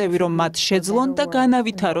გასაწევი, რომ მათ შეძლონ და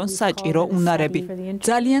განავითარონ საჭირო უნარები.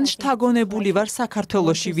 ძალიან შთაგონებული ვარ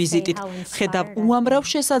საქართველოში ვიზიტით. ხედავ უამრავ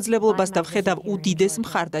შესაძლებლობას და ვხედავ უდიდეს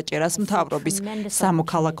მხარდაჭერას მთავრობის,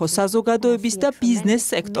 სამოქალაქო საზოგადოების და ბიზნეს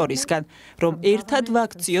სექტორისგან, რომ ერთად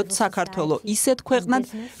ვაქციოთ საქართველო ისეთ ქვეყნად,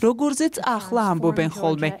 როგორზეც ახლა ამბობენ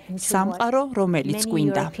ხოლმე, სამყარო, რომელიც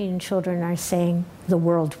გვინდა.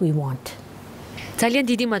 ძალიან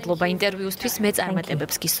დიდი მადლობა ინტერვიუსთვის, მე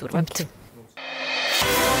წარმატებებს გისურვებთ.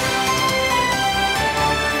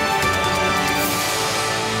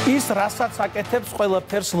 ის რასაც აკეთებს,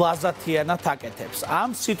 ყველაფერს ლაზათიანად აკეთებს.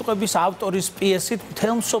 ამ სიტყვების ავტორის პიესით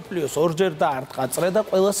მთელ მსოფლიოს ორჯერ დაარტყა და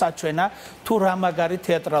ყველა საჩვენა თუ რა მაგარი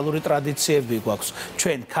თეატრალური ტრადიციები გვაქვს.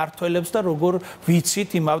 ჩვენ ქართველებს და როგორ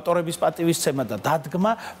ვიცით იმ ავტორების პატივისცემა და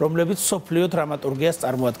დადგმა, რომლებიც მსოფლიო დრამატურგიას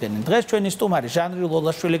წარმოადგენენ. დღეს ჩვენი სტუმარი ჟანრი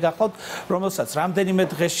ლოლაშვილი გახლავთ, რომელსაც რამდენიმე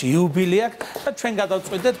დღეში იუბილე აქვს და ჩვენ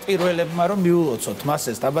გადავწყვიტეთ პირველებმა რომ მიულოცოთ მას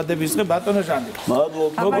ეს დაბადების დღე ბატონო ჟანრი.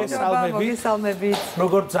 მოგესალმებით.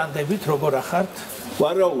 როგორ ბრძანდებით, როგორ ახართ?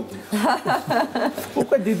 ვარაუდი.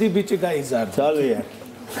 უკვე დიდი ბიჭი გაიზარდა. ძალიან.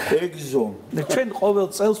 ეგზო. ჩვენ ყოველ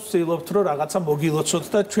წელს ვცდილობთ რომ რაღაცა მოგილოცოთ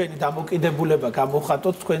და ჩვენი დამოკიდებულება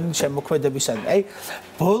გამოხატოთ თქვენი შემოქმედებისადმი. აი,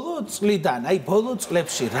 ბოლო წლიდან, ბოლო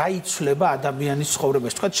წლებში რა იცვლება ადამიანის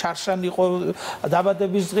ცხოვრებაში? თქვა შარშან იყო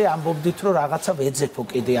დაბადების დღე, ამბობდით რომ რაღაცა ვეძებო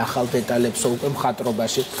კიდე ახალ დეტალებს უკვე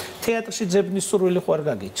მხატვრობაში. თეატრში ძებნის სურვილი ხო არ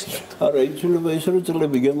გაგიჩნდათ? არა, იცვლება ის რომ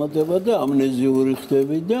წლები გემატება და ამნეზიური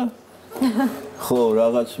ხდები და ხო,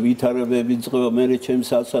 რაღაც ვითარებები წყება მე ჩემს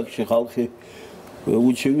ასაკში ხალხი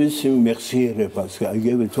უჩივის მეხსიერებას,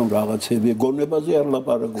 აიგებით რომ რაღაცები გონებაზე არ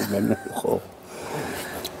ლაპარაკობენ, ხო.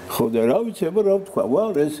 ხო და რა ვიცი, რა ვთქვა,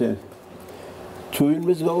 ვარ ესე. თუ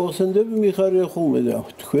იმის გავახსენდები, მიხარია ხოლმე და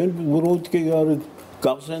თქვენ ბროდკი არ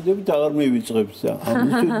გახსენდებით, აღარ მივიწყებს და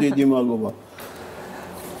ამისთვის დიდი მადლობა.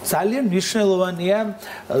 ძალიან მნიშვნელოვანია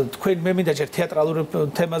თქვენ მე მინდა ჯერ თეატრალურ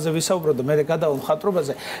თემაზე ვისაუბრო და მე გადავალ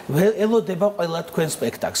მხატვრობაზე. ელოდება ყველა თქვენ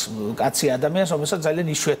სპექტაკლს. კაცი ადამიანს, რომელსაც ძალიან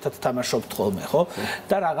იშვიათად თამაშობთ ხოლმე, ხო?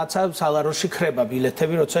 და რაღაცა სალაროში ხრება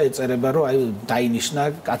ბილეთები, როცა ეწერება, რომ აი დაინიშნა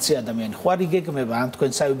კაცი ადამიანი. ხო არ იგეგმება ან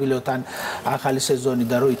თქვენ საიუბილეოთ ან ახალი სეზონი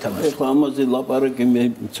და რომ ითამაშოთ. ეხლა ამაზე ლაპარაკი მე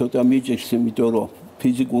ცოტა მიჭირს, იმიტომ რომ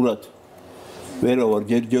ფიზიკურად ვერა ვარ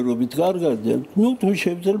ჯერჯერობით კარგად და ნუ თუ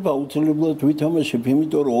შევძლებ აუცილებლად ვითამაშებ,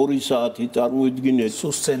 იმიტომ რომ 2 საათი წარმოიდგინეთ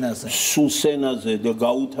სულ სცენაზე და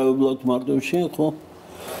გაუთავებლად მარტო შენ ხო?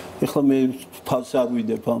 ეხლა მე ფას არ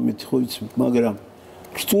ვიდებ ამით ხო იცი, მაგრამ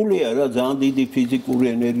რთულია რა, ძალიან დიდი ფიზიკური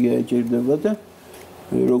ენერგია ეჭირდება და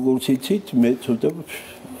როგორც იცით, მე ცოტა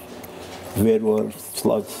ვერ ვარ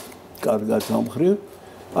თლად კარგად ამხრივ.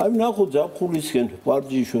 აი ნახო ზაფხულისკენ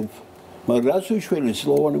ვარჯიშობ, მაგრამ რას უშველი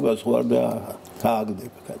სლოვანებას ვარ და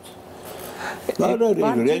გააგდებ კაც. არა,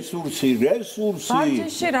 რესურსი.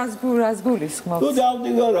 ვარჯიში რას გულისხმობთ? თუ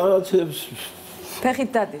დავდივარ რაღაცებს. ფეხით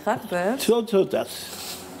დადიხარ ვერ? ცოტას.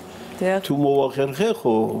 თუ მოვახერხე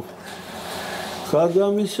ხო? გარდა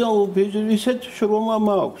ამისა, ისეთ შრომა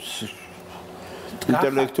მაქვს.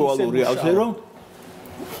 ინტელექტუალური ასე რომ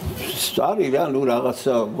არის რა, ნუ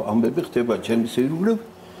რაღაცა ამბები ხდება ჩემს სირულებს.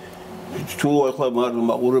 თუ ახლა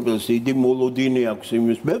მაყურებელს დიდი მოლოდინი აქვს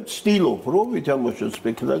იმის, მე ვცდილობ რომ ვითამაშო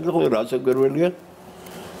სპექტაკლი, რა საკვირველია?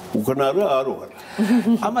 უკნარა არ ვარ.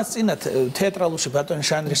 ამას წინათ თეატრალურში ბატონი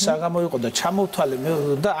ჟანრის საღამო იყო და ჩამოვთვალე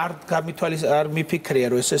და არ მიფიქრია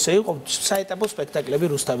რომ ესე იყო საეტაპო სპექტაკლები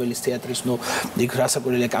რუსთაველის თეატრის, ნუ იქ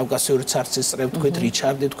რასაკვირველია კავკასიური ცარცის წრე თქვით,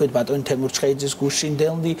 რიჩარდი თქვით, ბატონი თემურჩხეიძის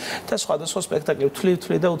გუშინდელნი და სხვადასხვა სპექტაკლები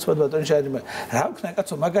თვლი და უცბად ბატონი ჟანრი. რა ვქნა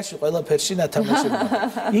კაცო, მაგაში ყველაფერში ნათამაშები.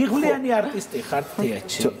 იღვლიანი არტისტი ხართ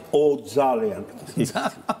თეატრში. ძალიან.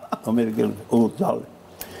 ამერიკელი ძალიან.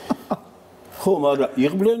 ხო, მაგრამ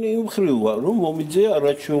იღბლენი იმ ხრივა, რომ მომიძია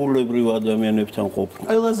არაჩვეულებრივ ადამიანებთან ყოფნა.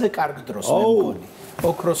 ყველაზე კარგ დროს მე მგონი.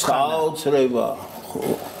 ოქროს ხანა. გაოცრება.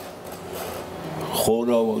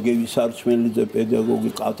 ხორავა, გევი სარჩმელიძე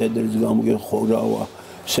პედაგოგი კათედრის გამგე ხორავა,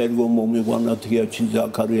 სერგო მომიგვანათიაჩი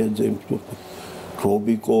ზაქარიაძე,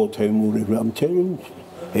 რობიკო თემური, რამთელი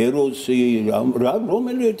ეროსი,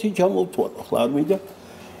 რომელი ერთი ჩამოვთვალა, ხლა არ მინდა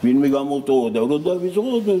ვინმე გამოვტოვა და რო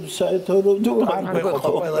დავიწყო საერთოდ არ მეყო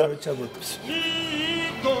ყველა რჩებოდეს.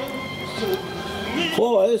 ხო,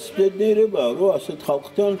 ეს ბედნიერება რომ ასეთ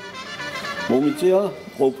ხალხთან მომიწია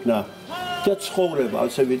ყოფნა და ცხოვრება,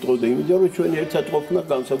 ასე ვიტყოდე, იმიტომ რომ ჩვენ ერთად ყოფნა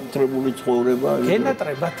განსაკუთრებული ცხოვრება.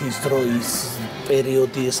 გენატრებათ ის დრო ის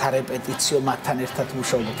პერიოდი, სარეპეტიციო მათთან ერთად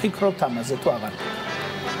მუშაობა. ფიქრობთ ამაზე თუ აღარ?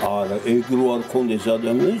 არა, ეგ რო არ ქონდეს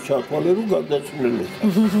ადამიანს ჩათვალე რომ გარდაცვლილიყო.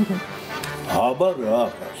 აბა რა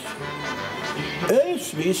ეს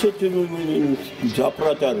ისეთი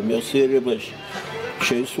ზაპრატარ მეხსიერებაში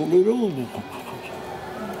შესული რომ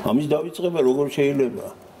ამის დავიწყება როგორ შეიძლება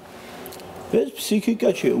ეს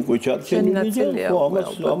ფსიქიკაში უკვე ჩარჩენილი და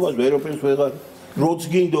ამას ვერაფერს ვეღარ როც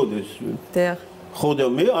გინდოდეს ხო და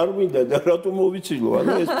მე არ მინდა და რატომ მოვიცილო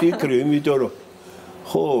არა ეს ფიქრი იმიტომ რომ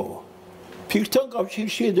ხო ფიქრთან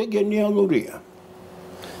კავშირში და გენიალურია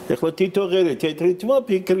ეხლა თითო ღერე თეთრი თმა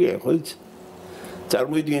ფიქრია ხო იცი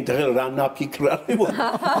წარმოიდგინეთ ახლა რა ნაფიქრა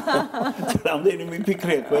რამდენი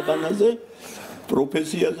მიფიქრია ქვეყანაზე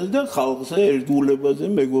პროფესიაზე და ხალხზე, ერთგულებაზე,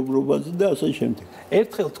 მეგობრობაზე და ასე შემდეგ.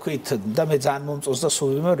 ერთხელ თქვით და მე ძალიან მომწონს და სულ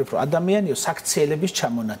ვიმეორებ, რომ ადამიანიო საქციელების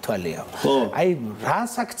ჩამონათვალია. აი რა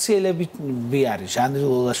საქციელებები არის ჟანრი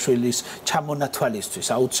ლოლაშვილის ჩამონათვალისთვის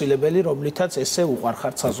აუცილებელი, რომლითაც ესე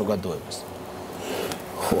უყარხართ საზოგადოებას.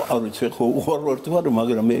 ხო, არ ვიცი, ხო უყარვარ თუ არა,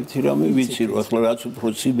 მაგრამ ერთი რამე ვიცი, რომ ახლა რაც უფრო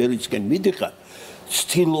სიბერისკენ მიდიხარ,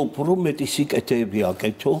 ცდილობ რომ მეტი სიკეთეები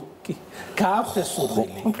აკეთო. გაახსეს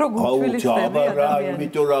უხილი. უფრო გულთბილისები ადამიანები.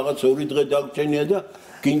 იმიტომ რაღაც ორი დღე დაგჭენია და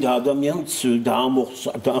გინდა ადამიანს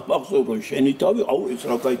დაამახსოვრო შენი თავი, აუ ეს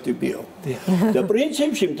რა კაი ტიპია. და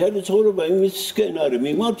პრინციპში მთელი ცხოვრება იმისკენ არის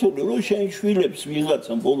მიმართული, რომ შენ შვილებს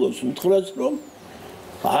ვიღაცამ ბოლოს უთხრას, რომ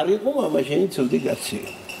არ იყო მამა შენი ცუდი კაცია.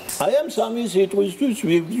 აი ამ სამი სიტყვისთვის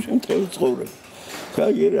ვიგრძნობ მთელი ცხოვრება.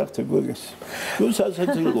 კაი რა ხდება გვეგეს. თუ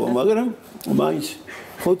სასაცილოა, მაგრამ მაინც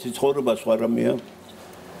ხოთი ცხოვრება სხვა რამეა.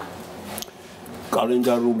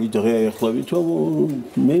 კალენდარული დღე ახლა ვითომ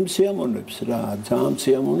მე მსიამოვნებს რა, ძალიან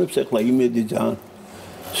მსიამოვნებს ახლა იმედი ძალიან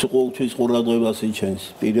ყოველთვის ყურადღებას იჩენს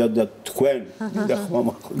პირადად თქვენ და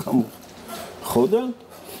ხმამა გამო. ხო და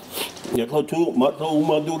ახლა თუ მართლა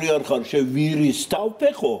უმადური არ ხარ შევირის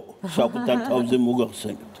თავფეხო საკუთარ თავზე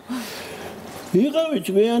მოგახსენებთ. იღავი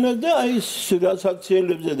ჭმიანად და აი ეს რა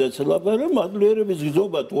საქციელებზე და ცლაბარა მადლიერების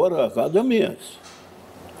გზობა თუ არა აქვს ადამიანს.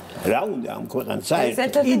 რა უნდა ამ ქვეყანას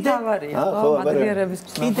საერთოდ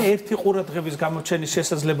კიდე ერთი ყურადღების გამოჩენის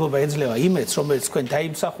შესაძლებლობა ეძლევა იმედს, რომელიც თქვენ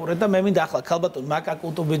დაიმსახურეთ და მე მინდა ახლა ქალბატონ მაკა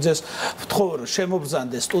კუტუბიძეს ვთხოვო, რომ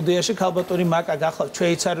შემობრძანდე სტუდიაში. ქალბატონი მაკა გახლავთ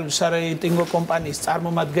შვეიცარიული სარეიტინგო კომპანიის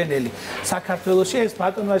წარმომადგენელი საქართველოში. ეს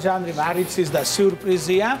ბატონმა ჟანრი არიცის და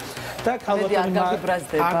სიურპრიზია და ქალბატონი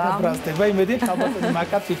აღბრაზდება. იმედი ქალბატონი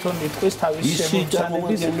მაკა თვითონ იტყვის თავის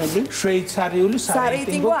შემობრძანების შვეიცარიული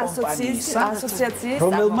სარეიტინგო ასოციაციის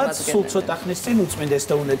რომელმაც სულ ცოტა ხნის წინ უწმინდეს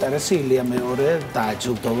და უნეტარესი ილია მეორე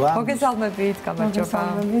დააჯილდოვა. მოგესალმებით, გამარჯობა.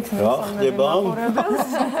 რა ხდება?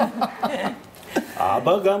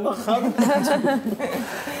 აბა გამახარ.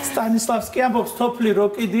 სტანისლავსკი ამბობს, თოფლი რო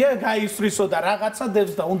კიდია, გაისვრისო და რაღაცა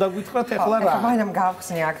დებს და უნდა გითხრათ ეხლა რა. მაინამ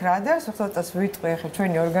გავხსნი აქ რა და სულ-ცოტას ვიტყვი ახლა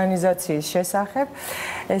ჩვენი ორგანიზაციის შესახებ.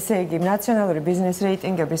 ესე იგი, ნაციონალური ბიზნეს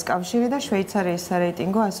რეიტინგების კავშირი და შვეიცარიის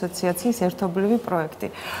სარეიტინგო ასოციაციის ერთობლივი პროექტი.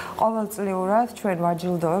 ყოველწლიურად ჩვენ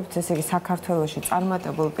ვაჯილდოვებთ, ესე იგი, საქართველოში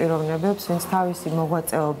წარმატებულ პიროვნებებს, ვინც თავისი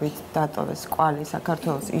მოღვაწეობით დატოვეს კვალი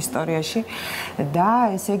საქართველოს ისტორიაში და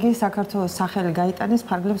ესე იგი, საქართველოს სახელი გაიტანეს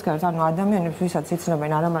ფარგლებს გარეთ, ანუ ადამიანებს, ვისაც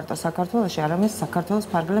იცნობენ არა მარტო საქართველოში, არამედ საქართველოს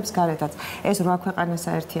ფარგლებს გარეთაც. ეს 8 ქვეყანას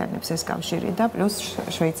აერთიანებს ეს კავშირი და პლუს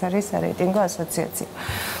შვეიცარიის სარეიტინგო ასოციაცია.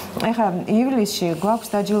 ეხლა ივლისში გვაქვს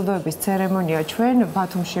დაჯილდოების ცერემონია ჩვენ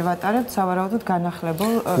ბათუმში ვატარებთ სავარაუდოდ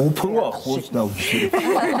განახლებულ უფრო ახლოს დავშვი.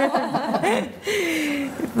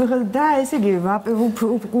 და ესე იგი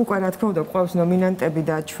უკვე რა თქმა უნდა გვყავს ნომინანტები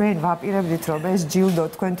და ჩვენ ვაპირებდით რომ ეს ჯილდო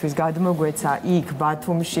თქვენთვის გადმოგვეცა იქ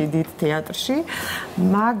ბათუმში დიდ თეატრში,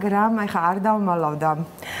 მაგრამ ეხლა არ დავმალავდა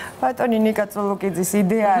ბატონი ნიკა წოლოკიძის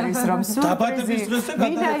იდეა არის რომ დაბადების დღესზე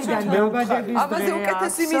გადაეცეთ მეუბნები. ამაზე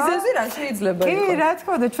უკეთესი მიზეზი რა შეიძლება იყოს? კი, რა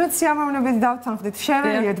თქმა უნდა, ჩვენ სიამოვნებით დავთანხმდით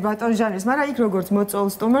შეველიეთ ბატონ ჟანრის, მაგრამ იქ როგორც მოწვეულ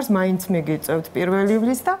სტუმარს მაინც მიგიწევთ 1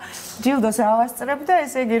 ივლისს და ჯილდოს ავასწრებთ და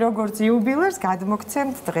ესე იგი როგორც იუბილეებს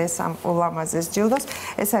გადმოგცემთ დღეს ამ ულამაზეს ჯილდოს.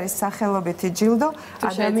 ეს არის სახელობითი ჯილდო,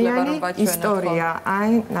 ადამიანი ისტორია.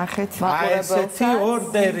 აი, ნახეთ, ესეთი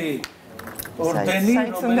ორდერი. ორდენი,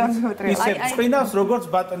 რომელიც ისე წვინავს როგორც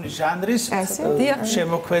ბატონი ჟანრის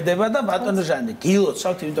შემოქმედება და ბატონი ჟანრი.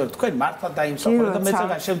 გილოცავთ, იმიტომ რომ თქვენ მართლა დაიმსახურეთ და მე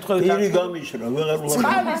წეგან შემთხვევით ირი გამიშრა, ვეღარ ვარ.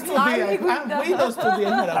 ხალი სტუდია, ვიდეო სტუდია,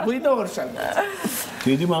 არა, ვიდეო ვარშავი.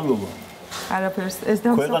 დიდი მადლობა. არაფერს ეს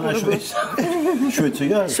დამსახურებული.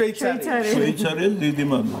 შვეიცარია? შვეიცარია, დიდი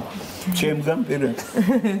მადლობა. ჩემგან პირად.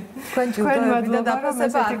 თქვენ მადლობა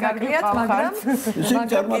დაფასება არ გაგლიათ, მაგრამ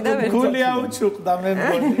კიდევ ერთი გული აუჩუყდა მე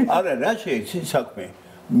მგონი. არა, რა შეიძლება საქმე.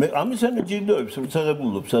 მე ამისანა ჯილდოებს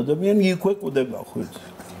ვცაღებულობს ადამიანი იქვე კვდება ხო?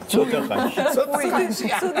 ცოტა ხანში.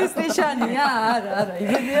 სუდის ნიშანია? არა,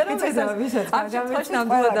 იმედია რომ ეს ამ შემთხვევაში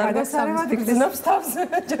ნამდვილად არ გასარევად გძნობს თავს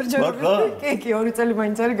ჯერჯერობით. კი, 2 წელი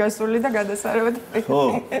მაინც არის გასული და გადასარევად. ხო.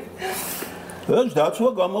 ეს დაცვა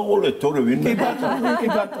გამაყოლეთ, თორე ვინმე. კი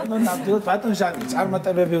ბატონო, ნამდვილად ბატონ ჟანრი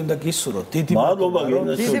წარმატებები უნდა გისურვოთ. დიდი მადლობა,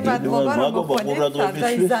 დიდი მადლობა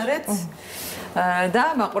ყურადღებისთვის. და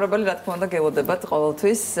მაყურებელი რა თქმა უნდა გელოდებათ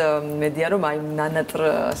ყოველთვის მედია რომ აი ნანატრ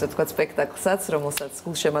ასე ვთქვათ სპექტაკლსაც რომელსაც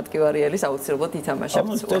გულშემატკივარიელის აუცილებლად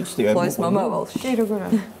ითამაშებთ ხო ეს მომავალში კი როგორ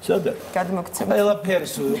არის სადა გადმოგცემთ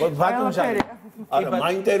ყველაფერს ბატონ ჟანრი არა,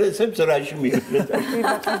 მაინტერესებს რაში მიიღეთ.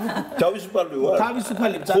 თავისუფალი ვარ.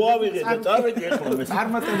 თავისუფალი ხო ავიღე და წავედი ახლა მე.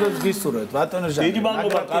 წარმატებებს გისურვებთ, ბატონო ჟანი. დიდი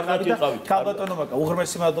მადლობა, კარგად იყავით. ქალბატონო მაკა,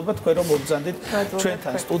 უღრმესი მადლობა თქვენ რომ მოგზანდით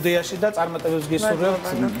ჩვენთან სტუდიაში და წარმატებებს გისურვებთ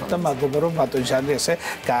და მადლობა რომ ბატონ ჟანი ესე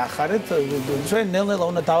გაახარეთ. ჩვენ ნელ-ნელა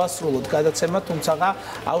უნდა დავასრულოთ გადაცემა, თუმცა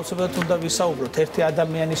აუცილებლად უნდა ვისაუბროთ ერთი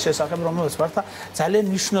ადამიანის შესახებ, რომელსაც მართლა ძალიან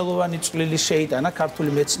მნიშვნელოვანი წვლილი შეიტანა ქართული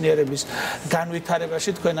მეცნიერების განვითარებაში.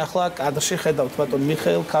 თქვენ ახლა კადრში ხედავთ ბატონ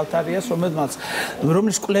მიხეილ ქავთარიას,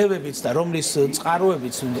 რომლის კვლევებიც და რომლის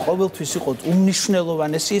წყაროებიც ყოველთვის იყო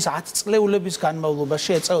უმნიშვნელოვანესი, ის 10 წლეულების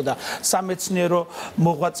განმავლობაში ეწეოდა სამეცნიერო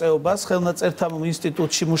მოღვაწეობას, ხელნაწერთა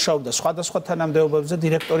ინსტიტუტში მუშაობდა სხვადასხვა თანამდებობებზე,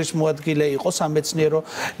 დირექტორის მოადგილე იყო სამეცნიერო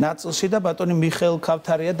ნაწილში და ბატონი მიხეილ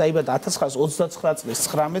ქავთარია დაიბადა 1929 წლის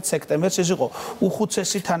 19 სექტემბერს. ის იყო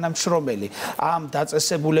უხუცესი თანამშრომელი ამ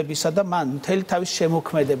დაწესებულებისა და მან მთელი თავის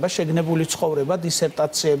შემოქმედება, შეგნებული ცხოვრება,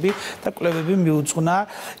 დისერტაციები და კვლევები მიუძღვნა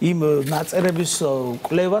იმ ნაწერების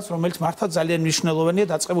კვლევას, რომელიც მართლა ძალიან მნიშვნელოვანია,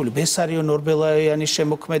 დაწყებული ბესარიონ ორბელაიანის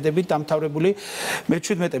შემოქმედებით, დამთავრებული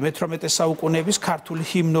მე-17-18 საუკუნეების ქართული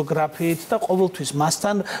ჰიმნოგრაფიით და ყოველთვის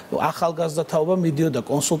მასთან ახალგაზრდა თაობა მიდიოდა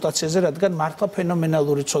კონსულტაციაზე, რადგან მართლა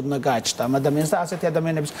ფენომენალური ცოდნა გააჩნდა ამ ადამიანს და ასეთი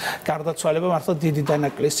ადამიანების გარდაცვალება მართლა დიდი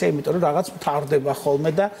დანაკლისია, იმიტომ რომ რაღაც მთავრდება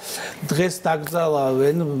ხოლმე და დღეს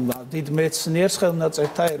დაკრძალავენ დიდ მეცნიერს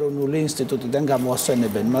ხელნაწერთა ეროვნული ინსტიტუტიდან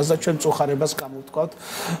გამოასვენებენ. მას და ჩვენ წუხარებას გამოვთქვათ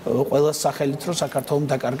ყველა სახელით, რომ საქართველოს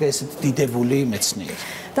დაკარგა ესეთი დიდებული მეცნიერი.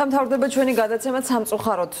 დამთავრდება ჩვენი გადაცემა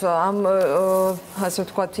სამწუხაროდ ამ ასე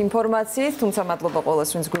ვთქვათ ინფორმაციით, თუმცა მადლობა ყველას,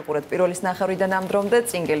 ვინც გვიყურეთ პირველის ნახევრიდან ამ დრომდე.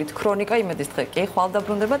 წინგელით ქრონიკა იმედის დღე კი ხვალ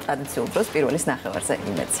დაბრუნდება ტრადიციულ დროს პირველის ნახევარზე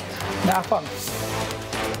იმედზე. ნახვამდის.